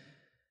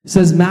 It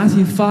says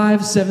Matthew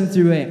 5, 7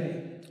 through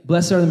 8.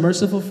 Blessed are the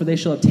merciful, for they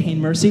shall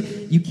obtain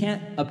mercy. You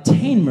can't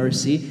obtain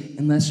mercy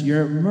unless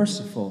you're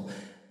merciful.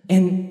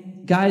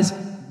 And guys,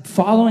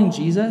 following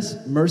Jesus,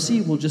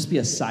 mercy will just be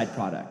a side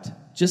product.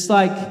 Just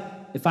like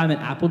if I'm an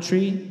apple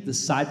tree, the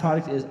side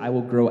product is I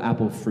will grow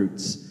apple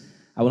fruits.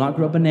 I will not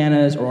grow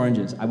bananas or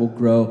oranges. I will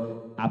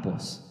grow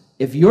apples.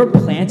 If you're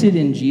planted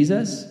in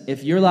Jesus,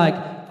 if you're like,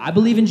 I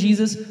believe in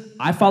Jesus,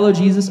 I follow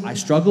Jesus, I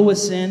struggle with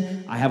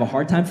sin, I have a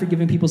hard time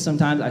forgiving people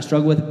sometimes, I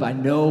struggle with it, but I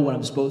know what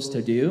I'm supposed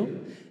to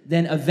do,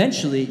 then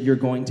eventually you're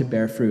going to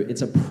bear fruit.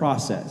 It's a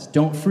process.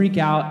 Don't freak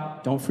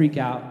out,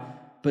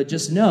 but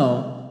just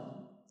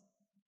know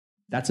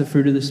that's a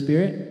fruit of the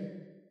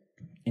Spirit,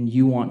 and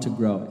you want to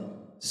grow it.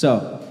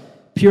 So,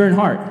 pure in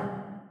heart.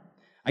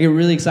 I get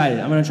really excited.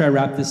 I'm going to try to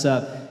wrap this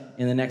up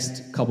in the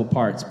next couple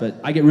parts,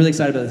 but I get really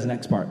excited about this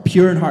next part.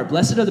 Pure in heart.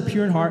 Blessed are the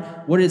pure in heart.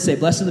 What did it say?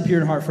 Blessed are the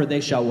pure in heart, for they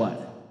shall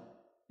what?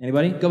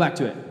 Anybody? Go back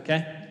to it,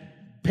 okay?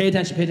 Pay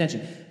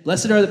attention.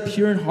 Blessed are the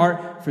pure in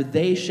heart, for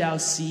they shall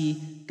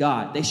see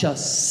God. They shall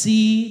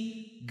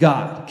see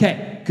God.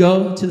 Okay,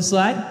 go to the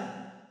slide.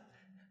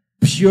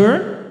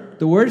 Pure,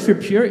 the word for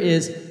pure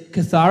is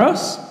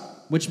katharos,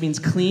 which means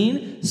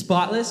clean,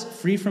 spotless,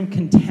 free from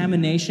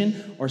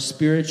contamination or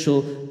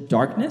spiritual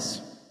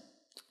darkness.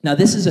 Now,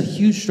 this is a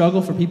huge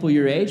struggle for people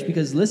your age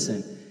because,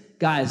 listen,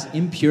 guys,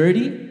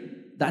 impurity,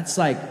 that's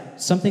like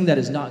something that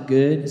is not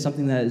good,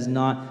 something that is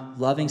not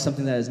loving,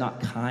 something that is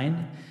not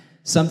kind,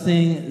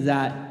 something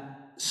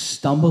that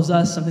stumbles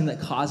us, something that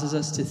causes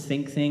us to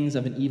think things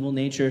of an evil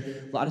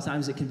nature. A lot of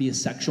times it can be a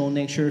sexual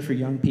nature for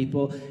young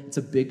people. It's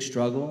a big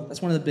struggle.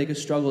 That's one of the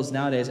biggest struggles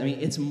nowadays. I mean,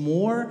 it's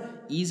more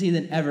easy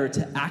than ever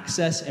to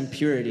access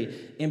impurity.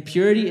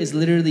 Impurity is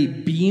literally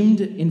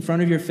beamed in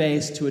front of your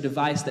face to a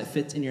device that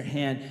fits in your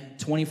hand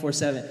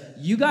 24/7.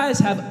 You guys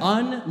have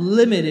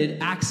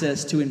unlimited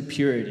access to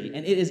impurity,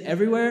 and it is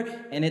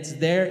everywhere, and it's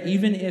there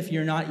even if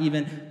you're not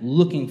even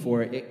looking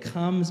for it. It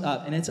comes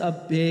up, and it's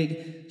a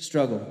big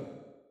struggle.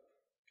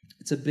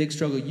 It's a big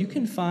struggle. You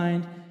can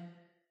find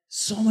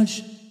so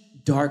much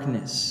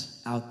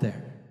darkness out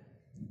there.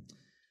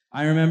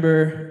 I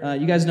remember,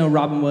 you guys know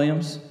Robin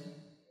Williams?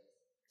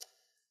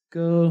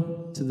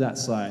 Go to that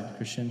slide,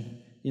 Christian.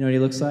 You know what he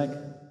looks like?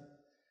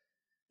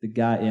 The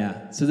guy,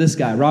 yeah. So this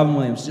guy, Robin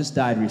Williams, just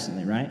died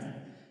recently, right?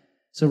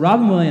 So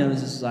Robin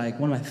Williams is like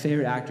one of my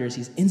favorite actors.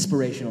 He's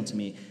inspirational to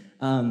me.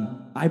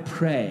 I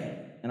pray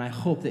and I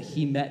hope that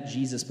he met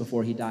Jesus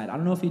before he died. I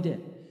don't know if he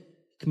did.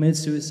 Committed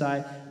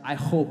suicide. I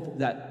hope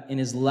that in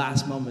his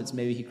last moments,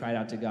 maybe he cried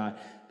out to God.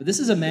 But this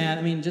is a man,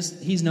 I mean,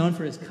 just he's known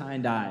for his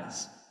kind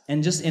eyes.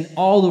 And just in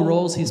all the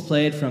roles he's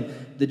played, from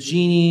the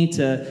genie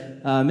to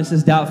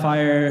Mrs.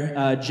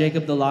 Doubtfire,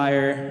 Jacob the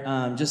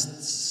Liar,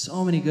 just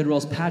so many good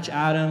roles. Patch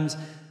Adams,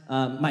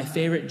 my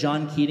favorite,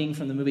 John Keating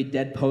from the movie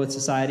Dead Poets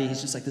Society.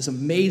 He's just like this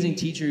amazing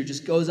teacher who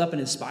just goes up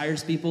and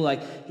inspires people.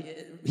 Like,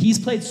 he's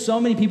played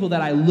so many people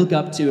that I look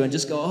up to and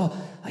just go, oh,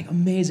 like,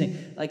 amazing.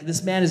 Like,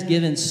 this man has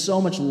given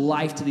so much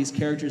life to these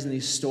characters and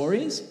these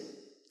stories.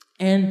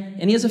 And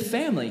he has a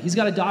family. He's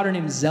got a daughter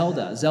named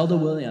Zelda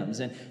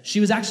Williams. And she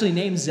was actually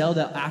named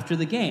Zelda after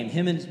the game.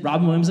 Him and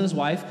Robin Williams and his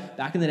wife,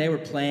 back in the day, were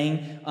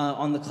playing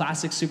on the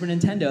classic Super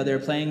Nintendo. They were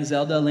playing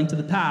Zelda: Link to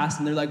the Past.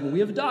 And they're like, well, we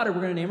have a daughter.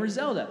 We're going to name her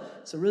Zelda.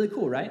 So really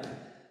cool, right?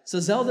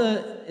 So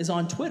Zelda is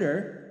on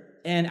Twitter.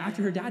 And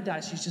after her dad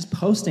dies, she's just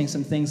posting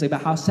some things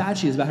about how sad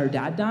she is about her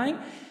dad dying.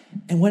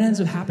 And what ends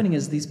up happening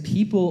is these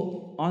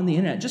people on the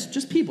internet,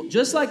 just people,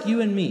 just like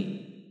you and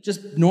me,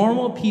 just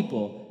normal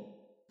people,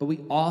 but we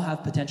all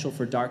have potential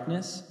for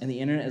darkness, and the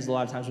internet is a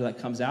lot of times where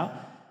that comes out.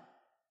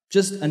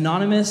 Just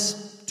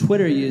anonymous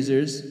Twitter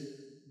users,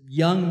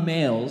 young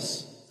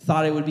males,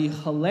 thought it would be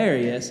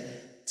hilarious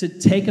to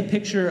take a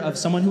picture of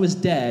someone who was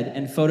dead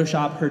and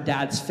Photoshop her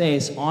dad's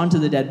face onto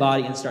the dead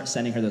body and start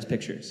sending her those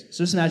pictures.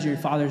 So just imagine your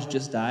father's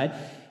just died,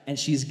 and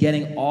she's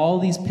getting all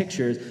these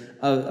pictures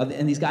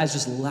and these guys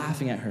just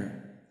laughing at her.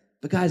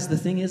 But guys, the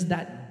thing is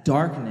that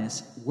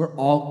darkness, we're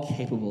all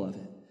capable of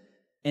it.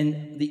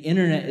 And the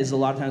internet is a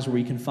lot of times where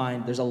you can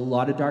find there's a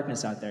lot of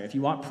darkness out there. If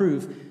you want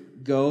proof,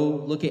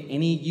 go look at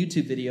any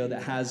YouTube video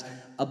that has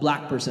a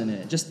black person in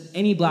it. Just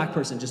any black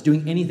person just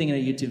doing anything in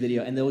a YouTube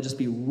video, and there will just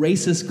be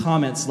racist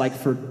comments like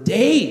for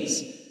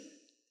days.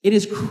 It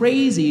is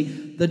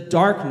crazy, the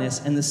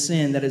darkness and the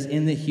sin that is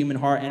in the human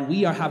heart, and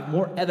we have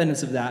more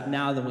evidence of that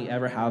now than we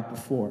ever have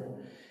before.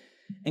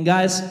 And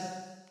guys,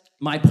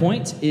 my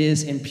point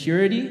is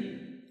impurity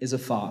is a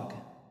fog.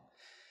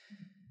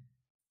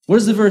 What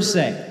does the verse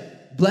say?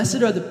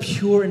 Blessed are the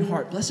pure in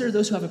heart. Blessed are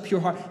those who have a pure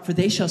heart, for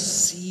they shall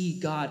see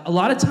God. A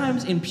lot of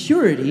times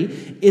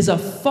impurity is a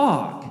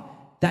fog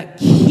that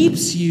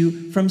keeps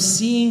you from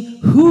seeing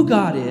who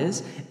God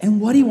is and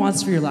what he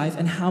wants for your life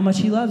and how much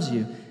he loves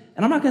you.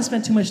 And I'm not going to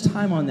spend too much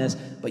time on this,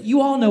 but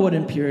you all know what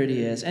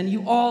impurity is, and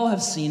you all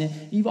have seen it.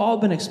 You've all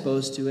been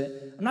exposed to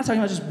it. I'm not talking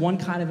about just one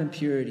kind of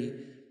impurity.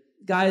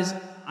 Guys,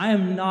 I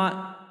am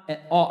not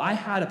at all. I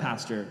had a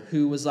pastor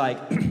who was like,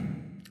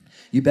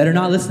 you better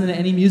not listen to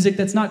any music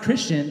that's not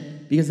Christian,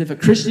 because if a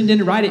Christian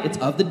didn't write it, it's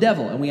of the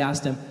devil. And we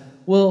asked him,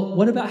 well,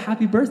 what about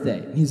Happy Birthday?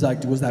 And he's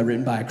like, was that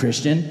written by a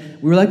Christian?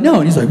 We were like, no.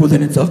 And he's like, well,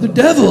 then it's of the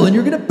devil, and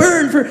you're going to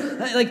burn for...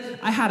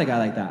 Like, I had a guy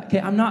like that. Okay,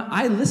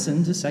 I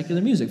listen to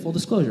secular music, full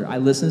disclosure. I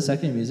listen to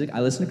secular music. I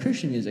listen to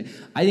Christian music.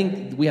 I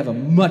think we have a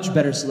much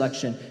better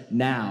selection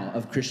now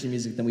of Christian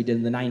music than we did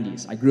in the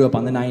 90s. I grew up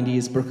on the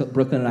 90s.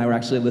 Brooklyn and I were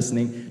actually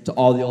listening to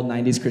all the old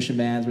 90s Christian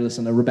bands. We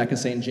listened to Rebecca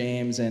St.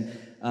 James and...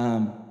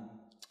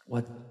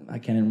 I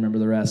can't even remember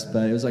the rest,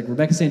 but it was like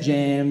Rebecca St.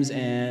 James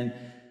and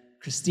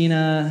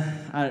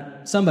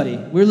Christina, somebody.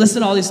 We were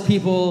listening to all these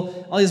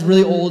people, all these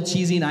really old,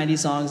 cheesy 90s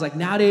songs. Like,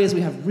 nowadays,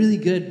 we have really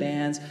good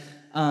bands,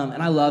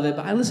 and I love it,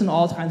 but I listen to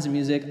all kinds of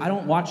music. I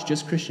don't watch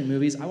just Christian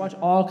movies. I watch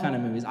all kind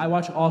of movies. I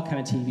watch all kind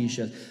of TV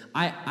shows.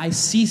 I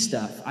see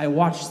stuff. I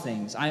watch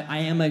things. I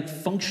am a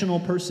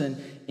functional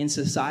person in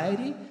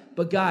society,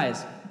 but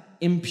guys,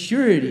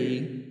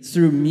 impurity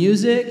through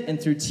music and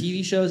through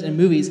TV shows and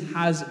movies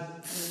has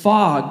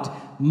fogged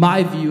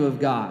my view of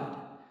God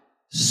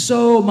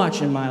so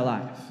much in my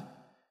life.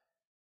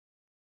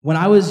 When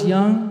I was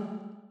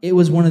young, it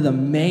was one of the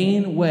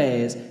main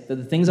ways that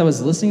the things I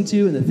was listening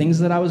to and the things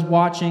that I was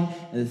watching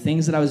and the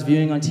things that I was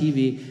viewing on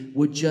TV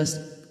would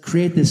just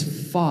create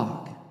this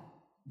fog.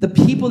 The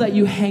people that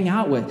you hang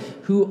out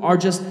with who are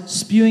just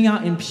spewing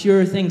out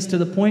impure things to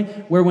the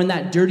point where when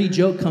that dirty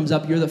joke comes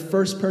up, you're the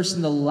first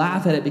person to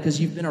laugh at it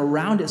because you've been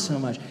around it so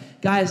much.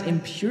 Guys,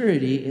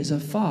 impurity is a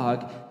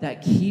fog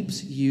that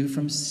keeps you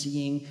from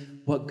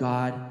seeing what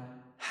God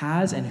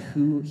has and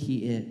who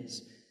he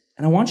is.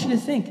 And I want you to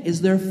think,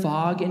 is there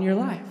fog in your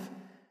life?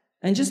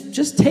 And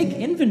just take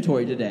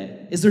inventory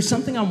today. Is there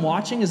something I'm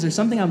watching? Is there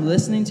something I'm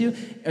listening to?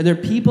 Are there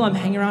people I'm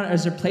hanging around?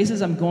 Is there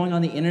places I'm going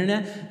on the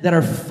internet that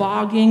are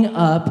fogging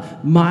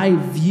up my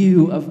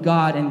view of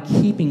God and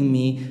keeping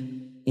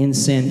me in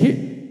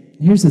sin?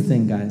 Here's the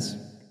thing, guys.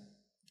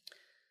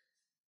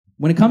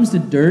 When it comes to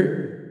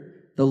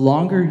dirt, the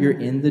longer you're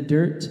in the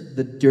dirt,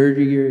 the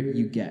dirtier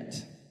you get.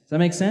 Does that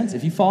make sense?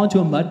 If you fall into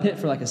a mud pit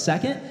for like a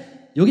second,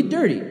 you'll get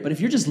dirty. But if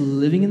you're just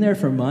living in there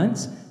for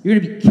months, you're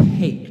going to be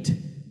caked.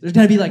 There's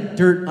going to be like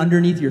dirt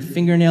underneath your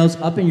fingernails,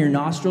 up in your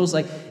nostrils.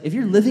 Like if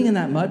you're living in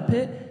that mud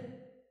pit,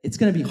 it's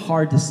going to be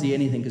hard to see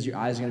anything because your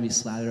eyes are going to be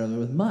slathered over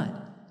with mud.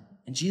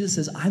 And Jesus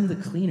says, I'm the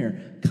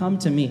cleaner. Come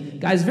to me.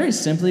 Guys, very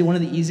simply, one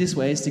of the easiest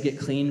ways to get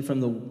clean from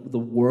the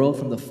world,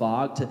 from the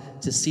fog,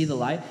 to see the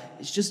light,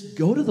 is just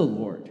go to the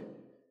Lord.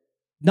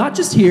 Not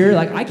just here,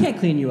 like I can't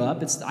clean you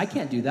up. I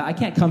can't do that. I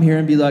can't come here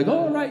and be like, oh,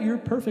 all right, you're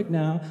perfect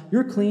now.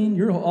 You're clean.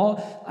 You're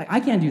all. I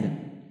can't do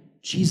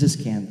that. Jesus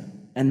can, though.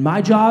 And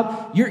my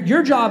job,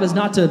 your job is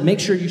not to make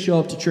sure you show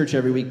up to church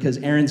every week because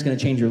Aaron's going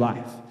to change your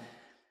life.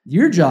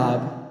 Your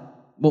job,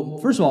 well,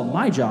 first of all,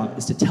 my job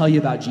is to tell you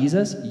about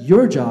Jesus.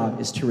 Your job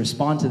is to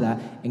respond to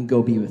that and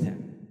go be with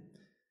him.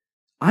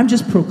 I'm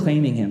just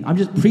proclaiming him.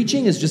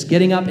 Preaching is just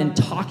getting up and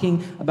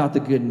talking about the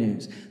good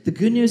news. The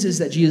good news is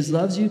that Jesus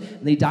loves you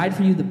and he died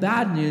for you. The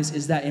bad news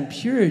is that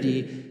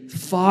impurity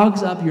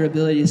fogs up your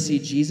ability to see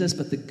Jesus.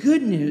 But the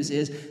good news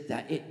is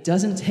that it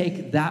doesn't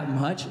take that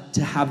much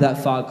to have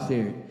that fog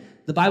cleared.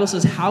 The Bible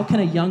says, how can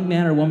a young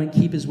man or woman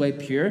keep his way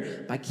pure?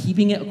 By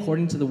keeping it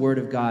according to the word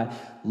of God.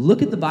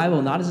 Look at the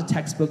Bible not as a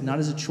textbook, not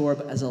as a chore,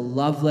 but as a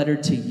love letter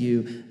to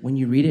you. When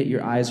you read it,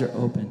 your eyes are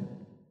open.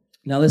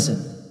 Now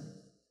listen.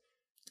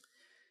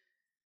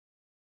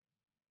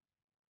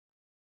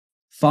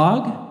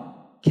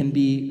 Fog can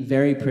be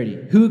very pretty.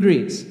 Who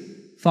agrees?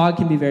 Fog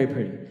can be very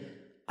pretty.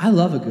 I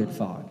love a good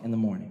fog in the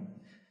morning.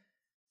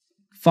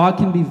 Fog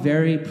can be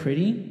very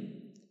pretty,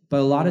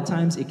 but a lot of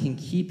times it can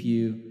keep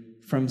you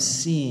from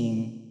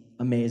seeing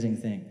amazing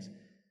things.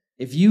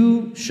 If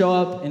you show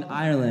up in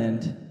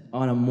Ireland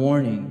on a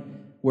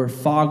morning where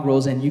fog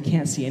rolls in, you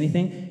can't see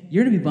anything,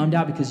 you're going to be bummed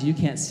out because you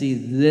can't see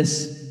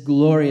this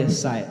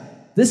glorious sight.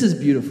 This is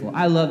beautiful.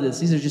 I love this.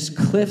 These are just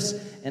cliffs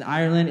in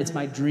Ireland. It's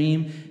my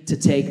dream to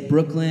take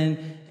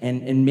Brooklyn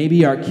and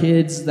maybe our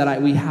kids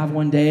that we have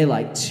one day,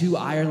 like to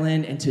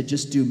Ireland and to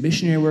just do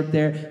missionary work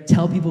there,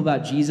 tell people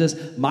about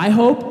Jesus. My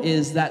hope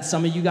is that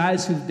some of you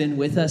guys who've been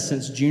with us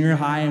since junior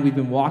high and we've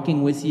been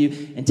walking with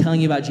you and telling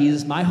you about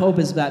Jesus, my hope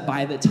is that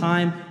by the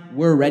time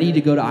we're ready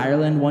to go to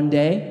Ireland one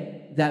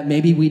day, that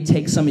maybe we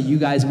take some of you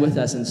guys with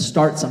us and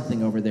start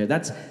something over there.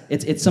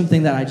 It's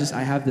something that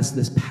I have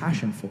this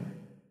passion for.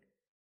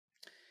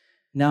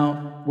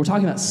 Now, we're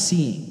talking about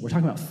seeing. We're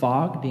talking about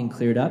fog being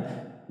cleared up.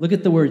 Look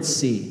at the word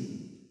see.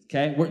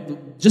 Okay?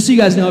 Just so you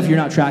guys know if you're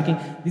not tracking,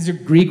 these are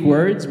Greek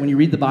words. When you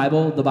read the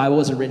Bible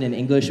wasn't written in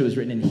English, it was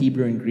written in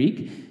Hebrew and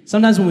Greek.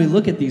 Sometimes when we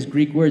look at these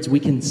Greek words, we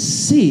can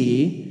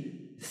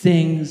see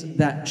things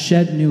that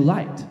shed new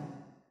light.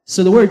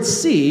 So the word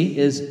see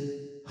is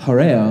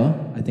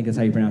horeo, I think that's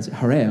how you pronounce it,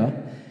 horeo,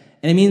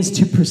 and it means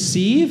to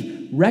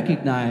perceive,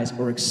 recognize,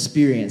 or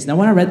experience. Now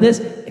when I read this,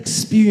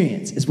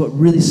 experience is what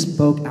really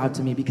spoke out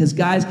to me because,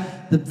 guys,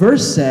 the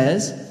verse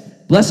says,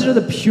 blessed are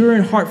the pure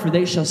in heart, for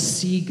they shall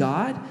see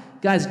God.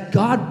 Guys,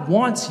 God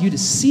wants you to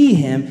see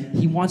him.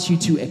 He wants you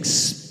to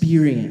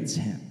experience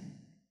him.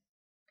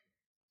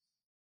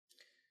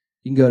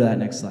 You can go to that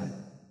next slide.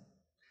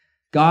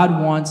 God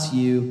wants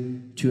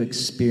you to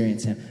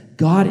experience him.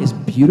 God is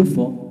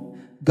beautiful.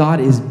 God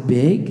is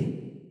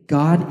big.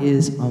 God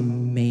is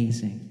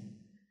amazing.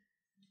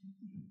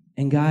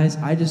 And guys,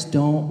 I just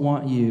don't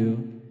want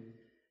you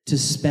to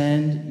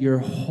spend your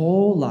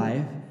whole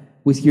life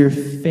with your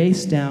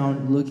face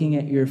down looking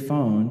at your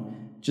phone.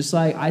 Just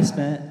like I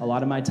spent a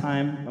lot of my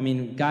time. I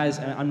mean, guys,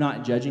 I'm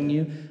not judging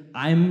you.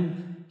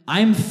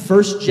 I'm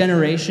first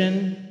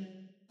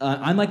generation.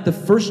 I'm like the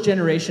first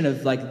generation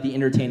of like the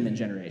entertainment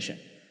generation.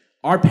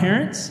 Our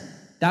parents,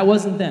 that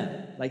wasn't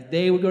them. Like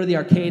they would go to the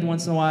arcade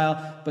once in a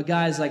while. But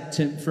guys,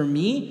 for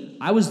me,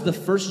 I was the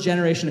first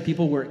generation of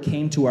people where it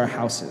came to our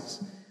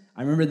houses.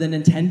 I remember the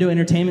Nintendo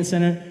Entertainment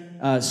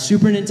Center,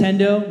 Super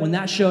Nintendo. When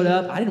that showed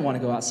up, I didn't want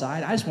to go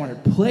outside. I just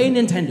wanted to play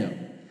Nintendo.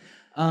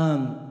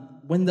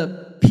 When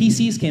the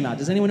PCs came out,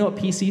 does anyone know what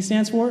PC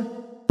stands for?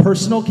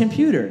 Personal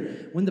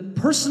computer. When the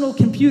personal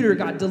computer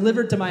got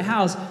delivered to my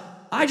house,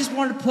 I just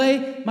wanted to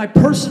play my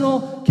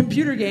personal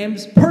computer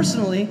games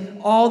personally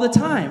all the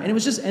time. And it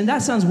was just, and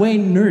that sounds way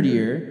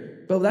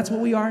nerdier, but that's what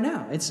we are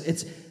now.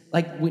 It's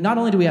like, not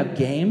only do we have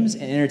games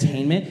and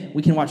entertainment,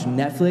 we can watch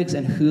Netflix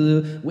and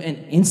Hulu and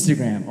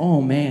Instagram.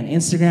 Oh man,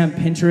 Instagram,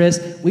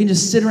 Pinterest. We can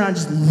just sit around and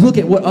just look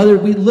at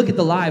we look at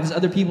the lives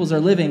other people's are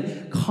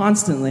living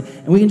constantly.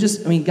 And we can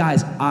just,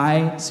 guys,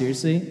 I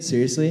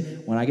seriously,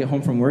 when I get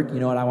home from work, you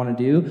know what I want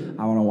to do?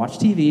 I want to watch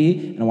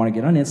TV, and I want to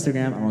get on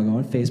Instagram, I want to go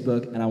on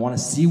Facebook, and I want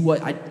to see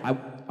what,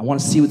 I want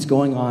to see what's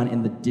going on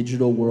in the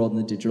digital world and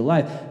the digital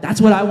life.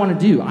 That's what I want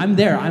to do. I'm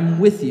there, I'm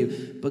with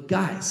you. But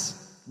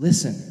guys,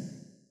 listen.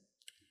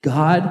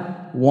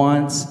 God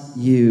wants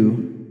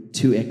you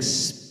to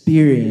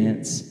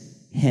experience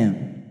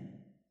him.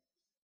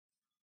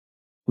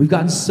 We've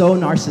gotten so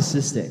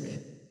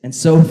narcissistic and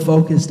so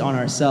focused on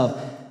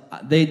ourselves.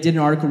 They did an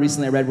article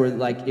recently I read where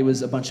like it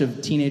was a bunch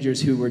of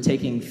teenagers who were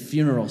taking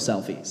funeral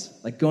selfies,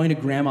 like going to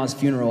grandma's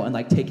funeral and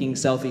like taking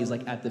selfies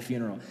like at the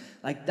funeral.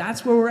 Like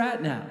that's where we're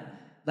at now.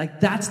 Like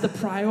that's the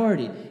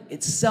priority.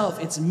 It's self,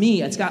 it's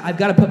me. I've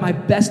got to put my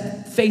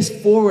best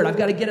face forward. I've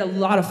got to get a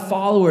lot of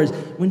followers.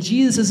 When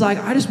Jesus is like,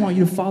 I just want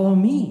you to follow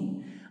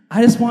me.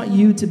 I just want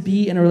you to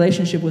be in a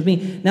relationship with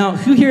me. Now,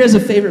 who here has a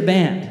favorite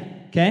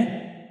band? Okay?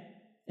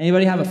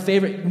 Anybody have a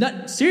favorite?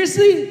 No,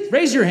 seriously?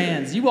 Raise your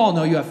hands. You all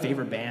know you have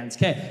favorite bands.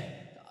 Okay.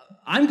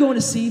 I'm going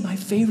to see my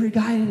favorite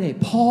guy today,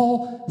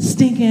 Paul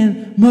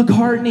stinking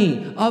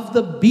McCartney of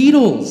the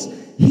Beatles.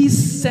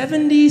 He's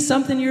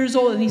 70-something years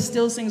old, and he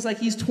still sings like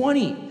he's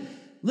 20.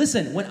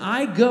 Listen, when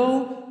I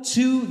go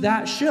to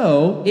that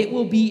show, it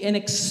will be an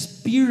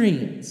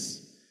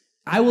experience.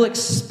 I will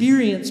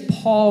experience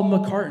Paul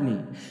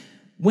McCartney.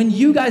 When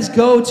you guys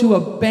go to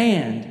a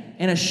band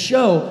and a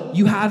show,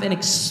 you have an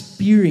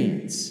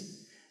experience.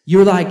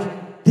 You're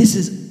like, this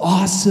is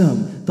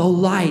awesome. The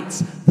lights,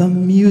 the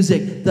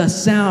music, the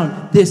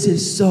sound. This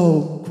is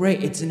so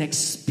great. It's an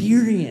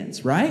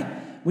experience, right?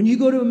 When you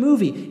go to a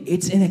movie,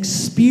 it's an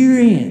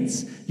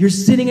experience. You're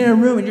sitting in a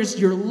room and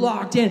you're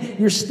locked in.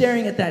 You're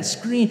staring at that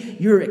screen.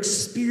 You're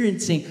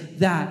experiencing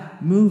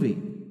that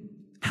movie.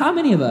 How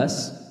many of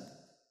us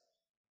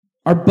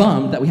are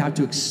bummed that we have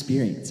to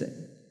experience it?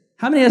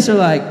 How many of us are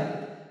like,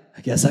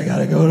 I guess I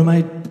gotta go to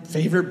my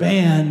favorite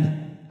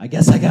band. I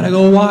guess I gotta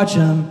go watch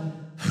them.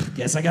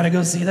 Guess I gotta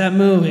go see that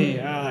movie.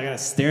 Oh, I gotta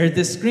stare at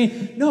this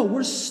screen. No,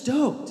 we're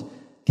stoked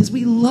because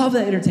we love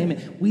that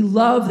entertainment. We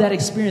love that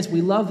experience.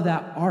 We love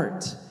that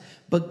art.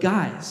 But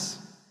guys,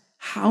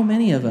 how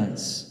many of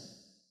us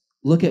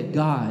look at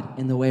God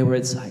in the way where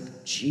it's like,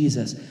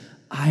 Jesus,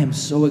 I am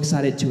so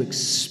excited to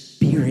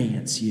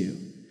experience you.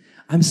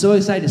 I'm so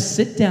excited to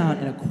sit down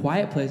in a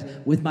quiet place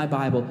with my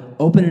Bible,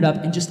 open it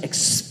up, and just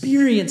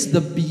experience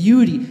the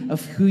beauty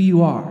of who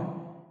you are.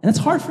 And it's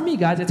hard for me,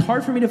 guys. It's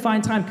hard for me to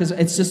find time because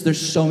it's just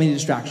there's so many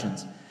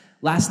distractions.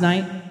 Last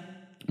night,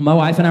 my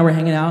wife and I were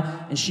hanging out,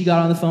 and she got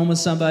on the phone with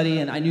somebody,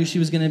 and I knew she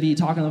was going to be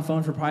talking on the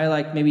phone for probably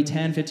like maybe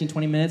 10, 15,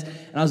 20 minutes.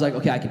 And I was like,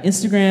 okay, I can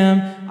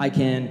Instagram, I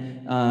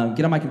can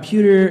get on my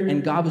computer,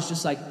 and God was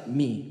just like,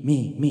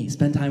 me,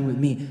 spend time with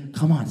me.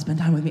 Come on, spend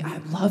time with me. I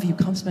love you.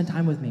 Come spend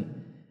time with me.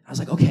 I was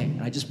like, okay.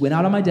 And I just went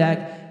out on my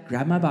deck,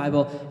 grabbed my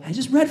Bible, and I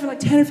just read for like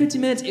 10 or 15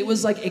 minutes. It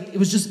was like it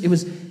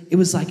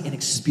was like an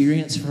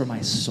experience for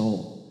my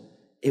soul.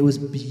 It was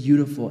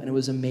beautiful, and it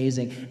was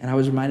amazing, and I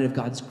was reminded of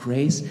God's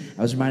grace.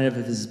 I was reminded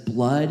of his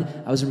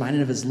blood. I was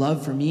reminded of his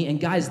love for me. And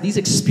guys, these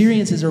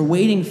experiences are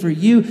waiting for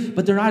you,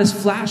 but they're not as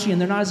flashy,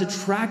 and they're not as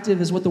attractive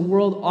as what the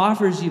world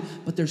offers you,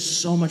 but they're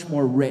so much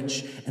more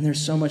rich, and they're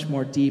so much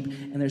more deep,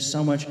 and they're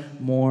so much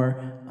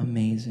more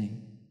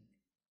amazing.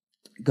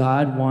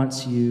 God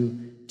wants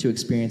you to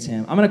experience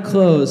him. I'm going to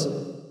close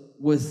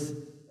with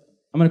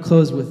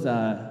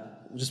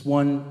just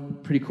one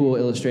pretty cool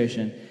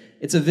illustration.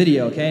 It's a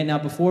video, okay? Now,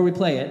 before we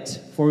play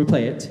it,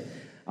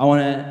 I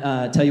want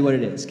to tell you what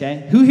it is,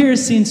 okay? Who here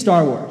has seen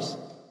Star Wars?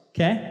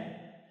 Okay?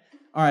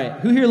 All right.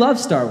 Who here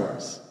loves Star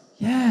Wars?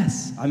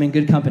 Yes. I'm in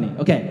good company.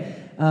 Okay.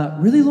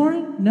 Really,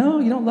 Lauren?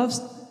 No? You don't love...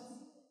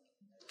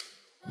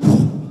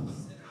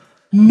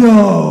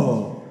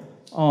 No!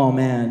 Oh,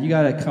 man. You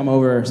got to come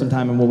over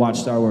sometime and we'll watch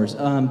Star Wars.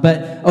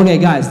 But, okay,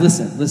 guys,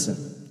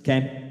 listen,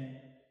 okay?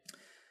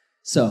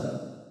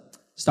 So...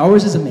 Star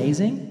Wars is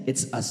amazing.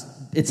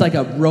 It's like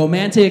a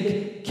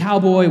romantic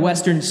cowboy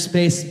western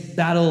space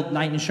battle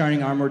knight in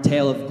shining armor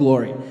tale of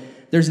glory.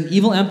 There's an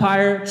evil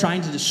empire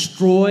trying to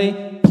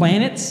destroy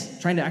planets,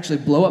 trying to actually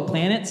blow up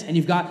planets, and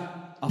you've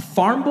got a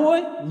farm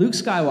boy, Luke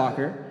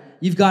Skywalker.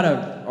 You've got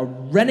a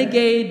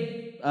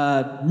renegade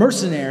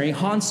mercenary,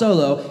 Han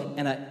Solo,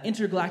 and an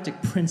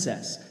intergalactic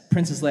princess,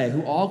 Princess Leia,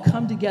 who all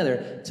come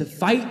together to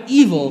fight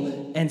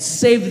evil and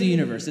save the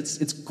universe.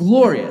 It's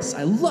glorious.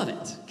 I love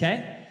it,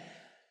 okay?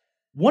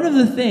 One of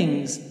the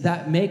things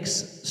that makes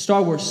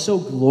Star Wars so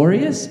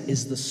glorious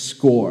is the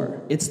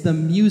score. It's the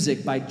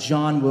music by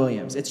John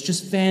Williams. It's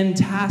just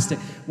fantastic.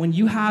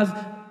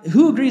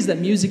 Who agrees that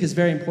music is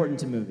very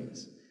important to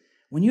movies?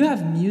 When you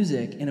have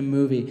music in a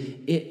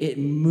movie, it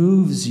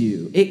moves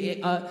you.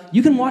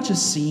 You can watch a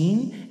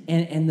scene,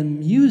 and the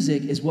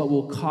music is what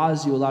will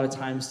cause you a lot of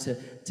times to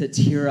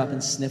tear up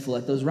and sniffle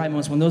at those right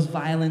moments when those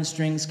violin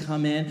strings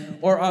come in.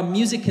 Or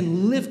music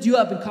can lift you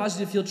up and cause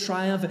you to feel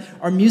triumphant.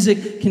 Or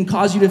music can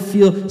cause you to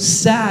feel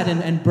sad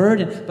and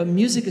burdened. But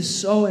music is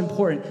so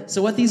important.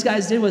 So what these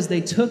guys did was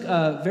they took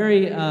a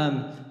very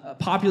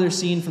popular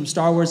scene from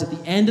Star Wars at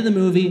the end of the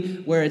movie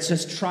where it's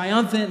just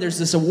triumphant. There's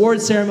this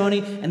award ceremony,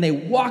 and they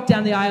walk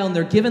down the aisle, and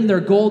they're given their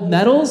gold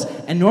medals.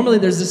 And normally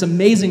there's this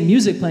amazing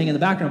music playing in the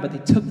background, but they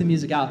took the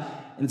music out,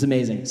 and it's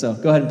amazing. So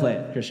go ahead and play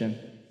it, Christian.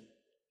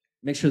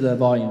 Make sure the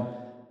volume.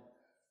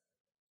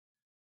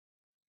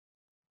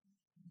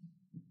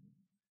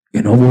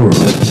 In a world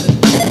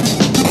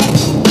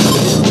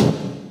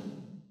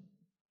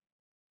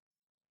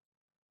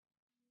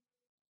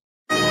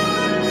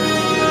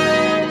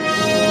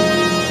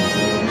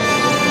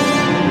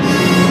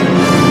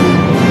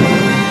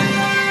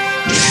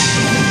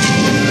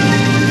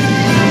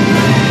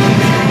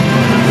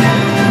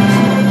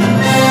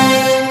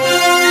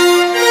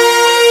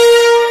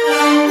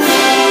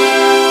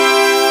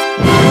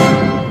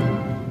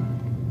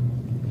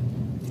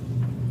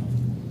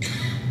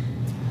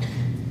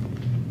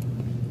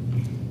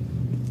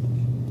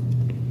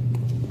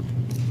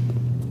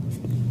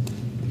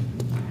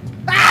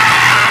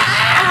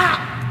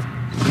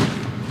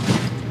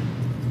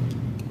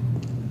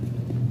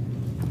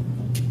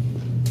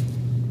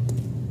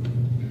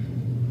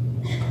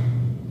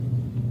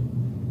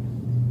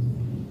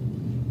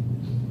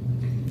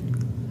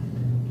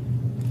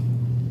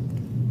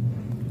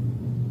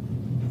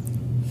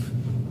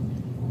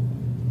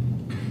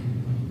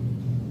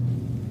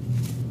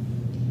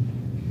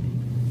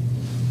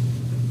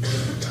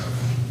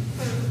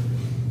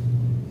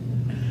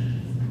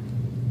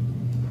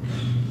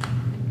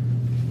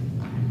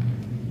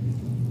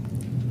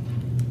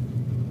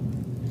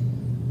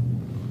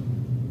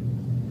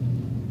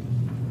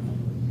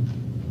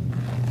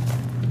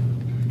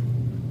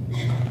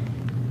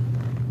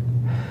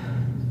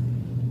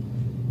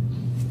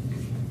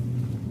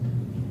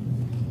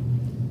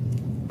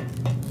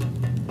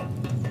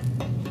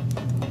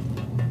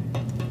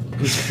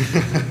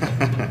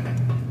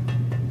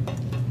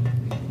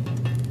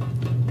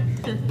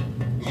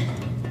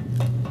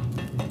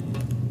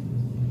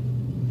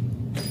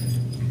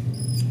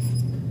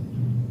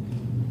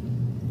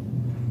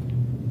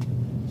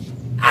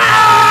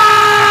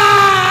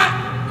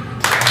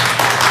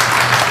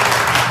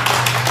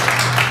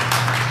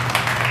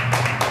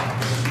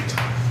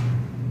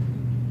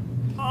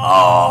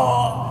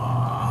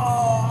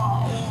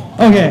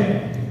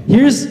Okay,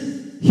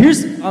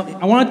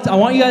 I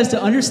want you guys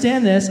to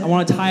understand this. I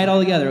want to tie it all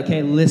together,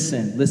 okay?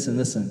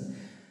 Listen.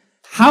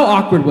 How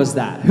awkward was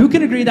that? Who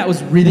can agree that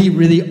was really,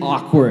 really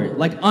awkward?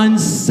 Like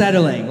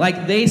unsettling.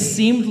 Like they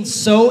seemed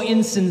so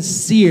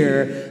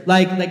insincere,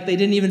 like they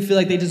didn't even feel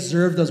like they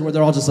deserved those words.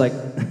 They're all just like,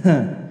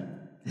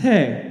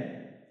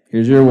 hey,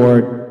 here's your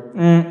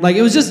award. Like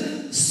it was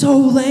just so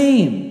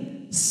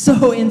lame,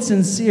 so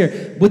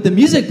insincere. With the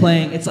music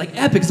playing, it's like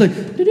epic. It's like,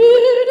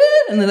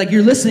 and then like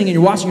you're listening and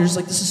you're watching, you're just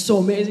like, this is so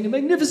amazing and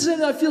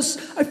magnificent. I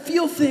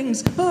feel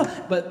things.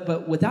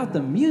 But without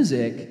the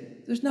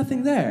music, there's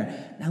nothing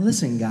there. Now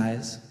listen,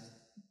 guys.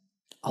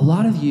 A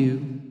lot of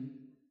you,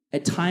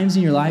 at times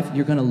in your life,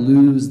 you're going to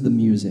lose the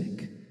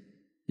music.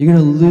 You're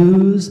going to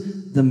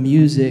lose the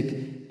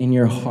music in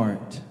your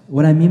heart.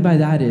 What I mean by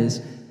that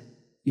is,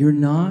 you're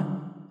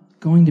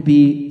not going to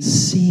be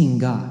seeing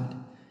God.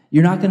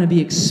 You're not going to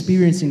be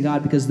experiencing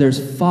God because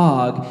there's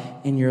fog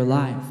in your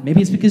life. Maybe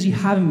it's because you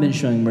haven't been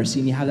showing mercy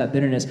and you have that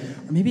bitterness.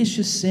 Or maybe it's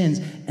just sins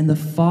and the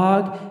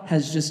fog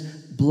has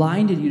just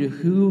blinded you to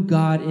who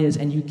God is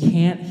and you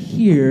can't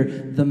hear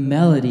the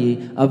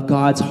melody of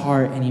God's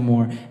heart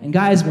anymore. And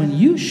guys, when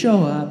you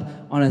show up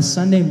on a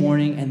Sunday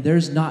morning and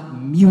there's not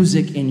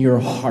music in your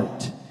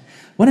heart,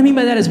 what I mean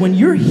by that is when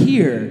you're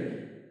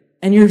here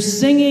and you're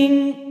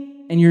singing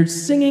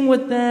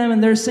with them,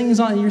 and they're singing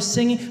songs, and you're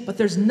singing, but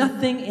there's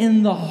nothing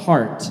in the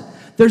heart.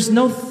 There's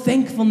no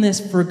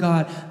thankfulness for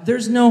God.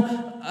 There's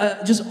no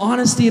just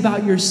honesty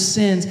about your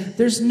sins.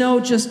 There's no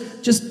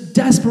just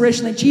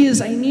desperation, like, Jesus,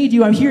 I need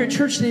you. I'm here at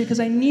church today because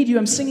I need you.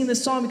 I'm singing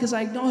this song because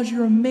I acknowledge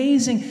you're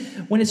amazing.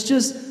 When it's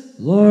just,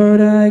 Lord,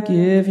 I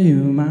give you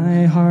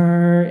my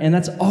heart, and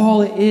that's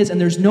all it is,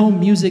 and there's no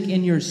music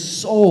in your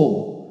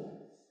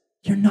soul,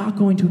 you're not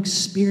going to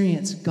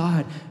experience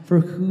God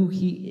for who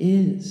He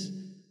is.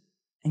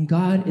 And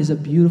God is a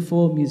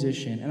beautiful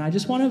musician. And I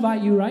just want to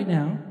invite you right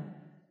now,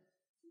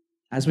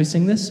 as we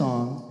sing this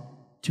song,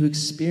 to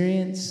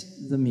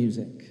experience the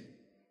music.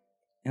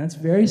 And it's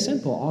very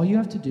simple. All you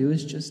have to do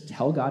is just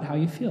tell God how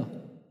you feel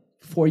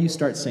before you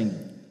start singing.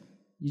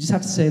 You just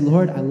have to say,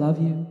 Lord, I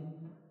love you.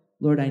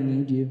 Lord, I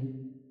need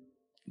you.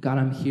 God,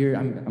 I'm here.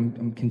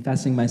 I'm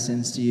confessing my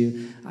sins to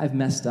you. I've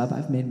messed up.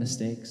 I've made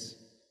mistakes.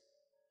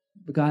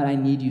 But God, I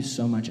need you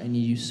so much. I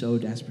need you so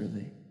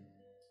desperately.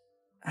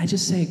 I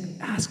just say,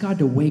 ask God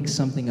to wake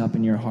something up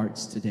in your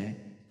hearts today,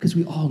 because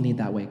we all need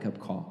that wake-up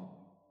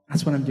call.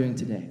 That's what I'm doing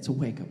today. It's a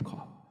wake-up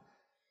call.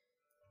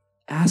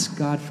 Ask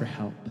God for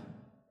help.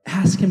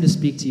 Ask Him to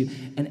speak to you,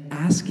 and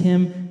ask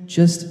Him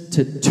just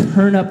to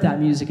turn up that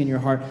music in your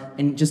heart,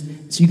 and just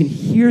so you can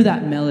hear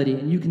that melody,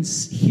 and you can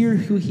hear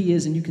who He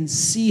is, and you can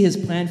see His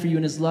plan for you,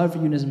 and His love for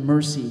you, and His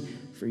mercy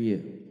for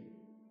you.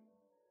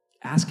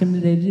 Ask Him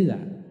today to do that.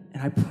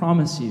 And I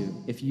promise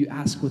you, if you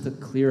ask with a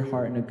clear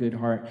heart and a good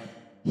heart,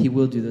 He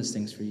will do those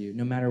things for you.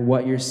 No matter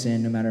what your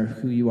sin, no matter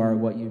who you are,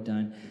 what you've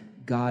done,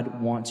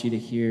 God wants you to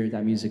hear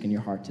that music in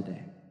your heart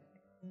today.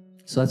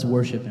 So let's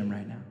worship Him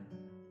right now.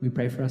 Will you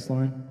pray for us,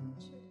 Lauren?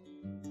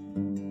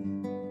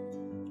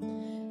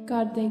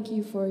 God, thank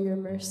you for your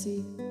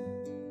mercy.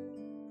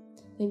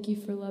 Thank you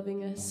for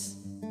loving us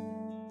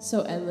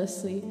so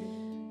endlessly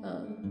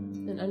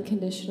and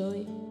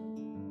unconditionally.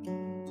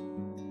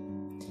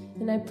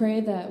 And I pray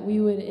that we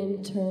would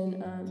in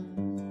turn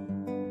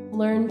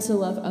learn to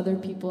love other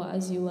people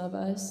as you love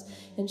us,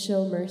 and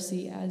show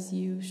mercy as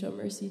you show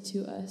mercy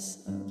to us.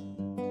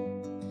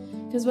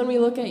 Because when we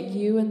look at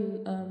you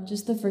and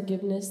just the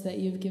forgiveness that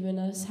you've given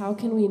us, how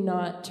can we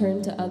not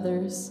turn to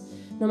others,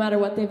 no matter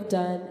what they've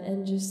done,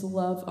 and just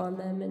love on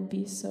them and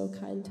be so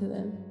kind to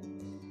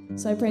them?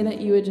 So I pray that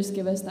you would just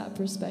give us that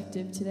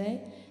perspective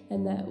today,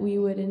 and that we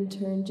would in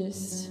turn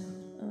just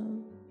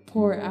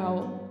pour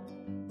out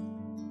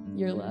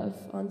your love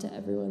onto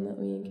everyone that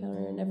we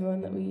encounter and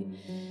everyone that we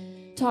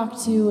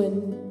talk to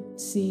and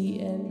see,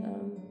 and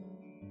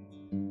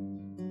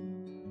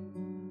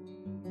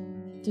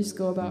just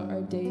go about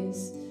our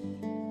days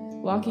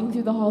walking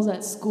through the halls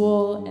at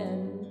school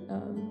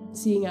and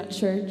seeing at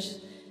church.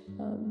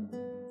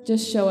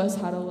 Just show us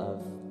how to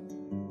love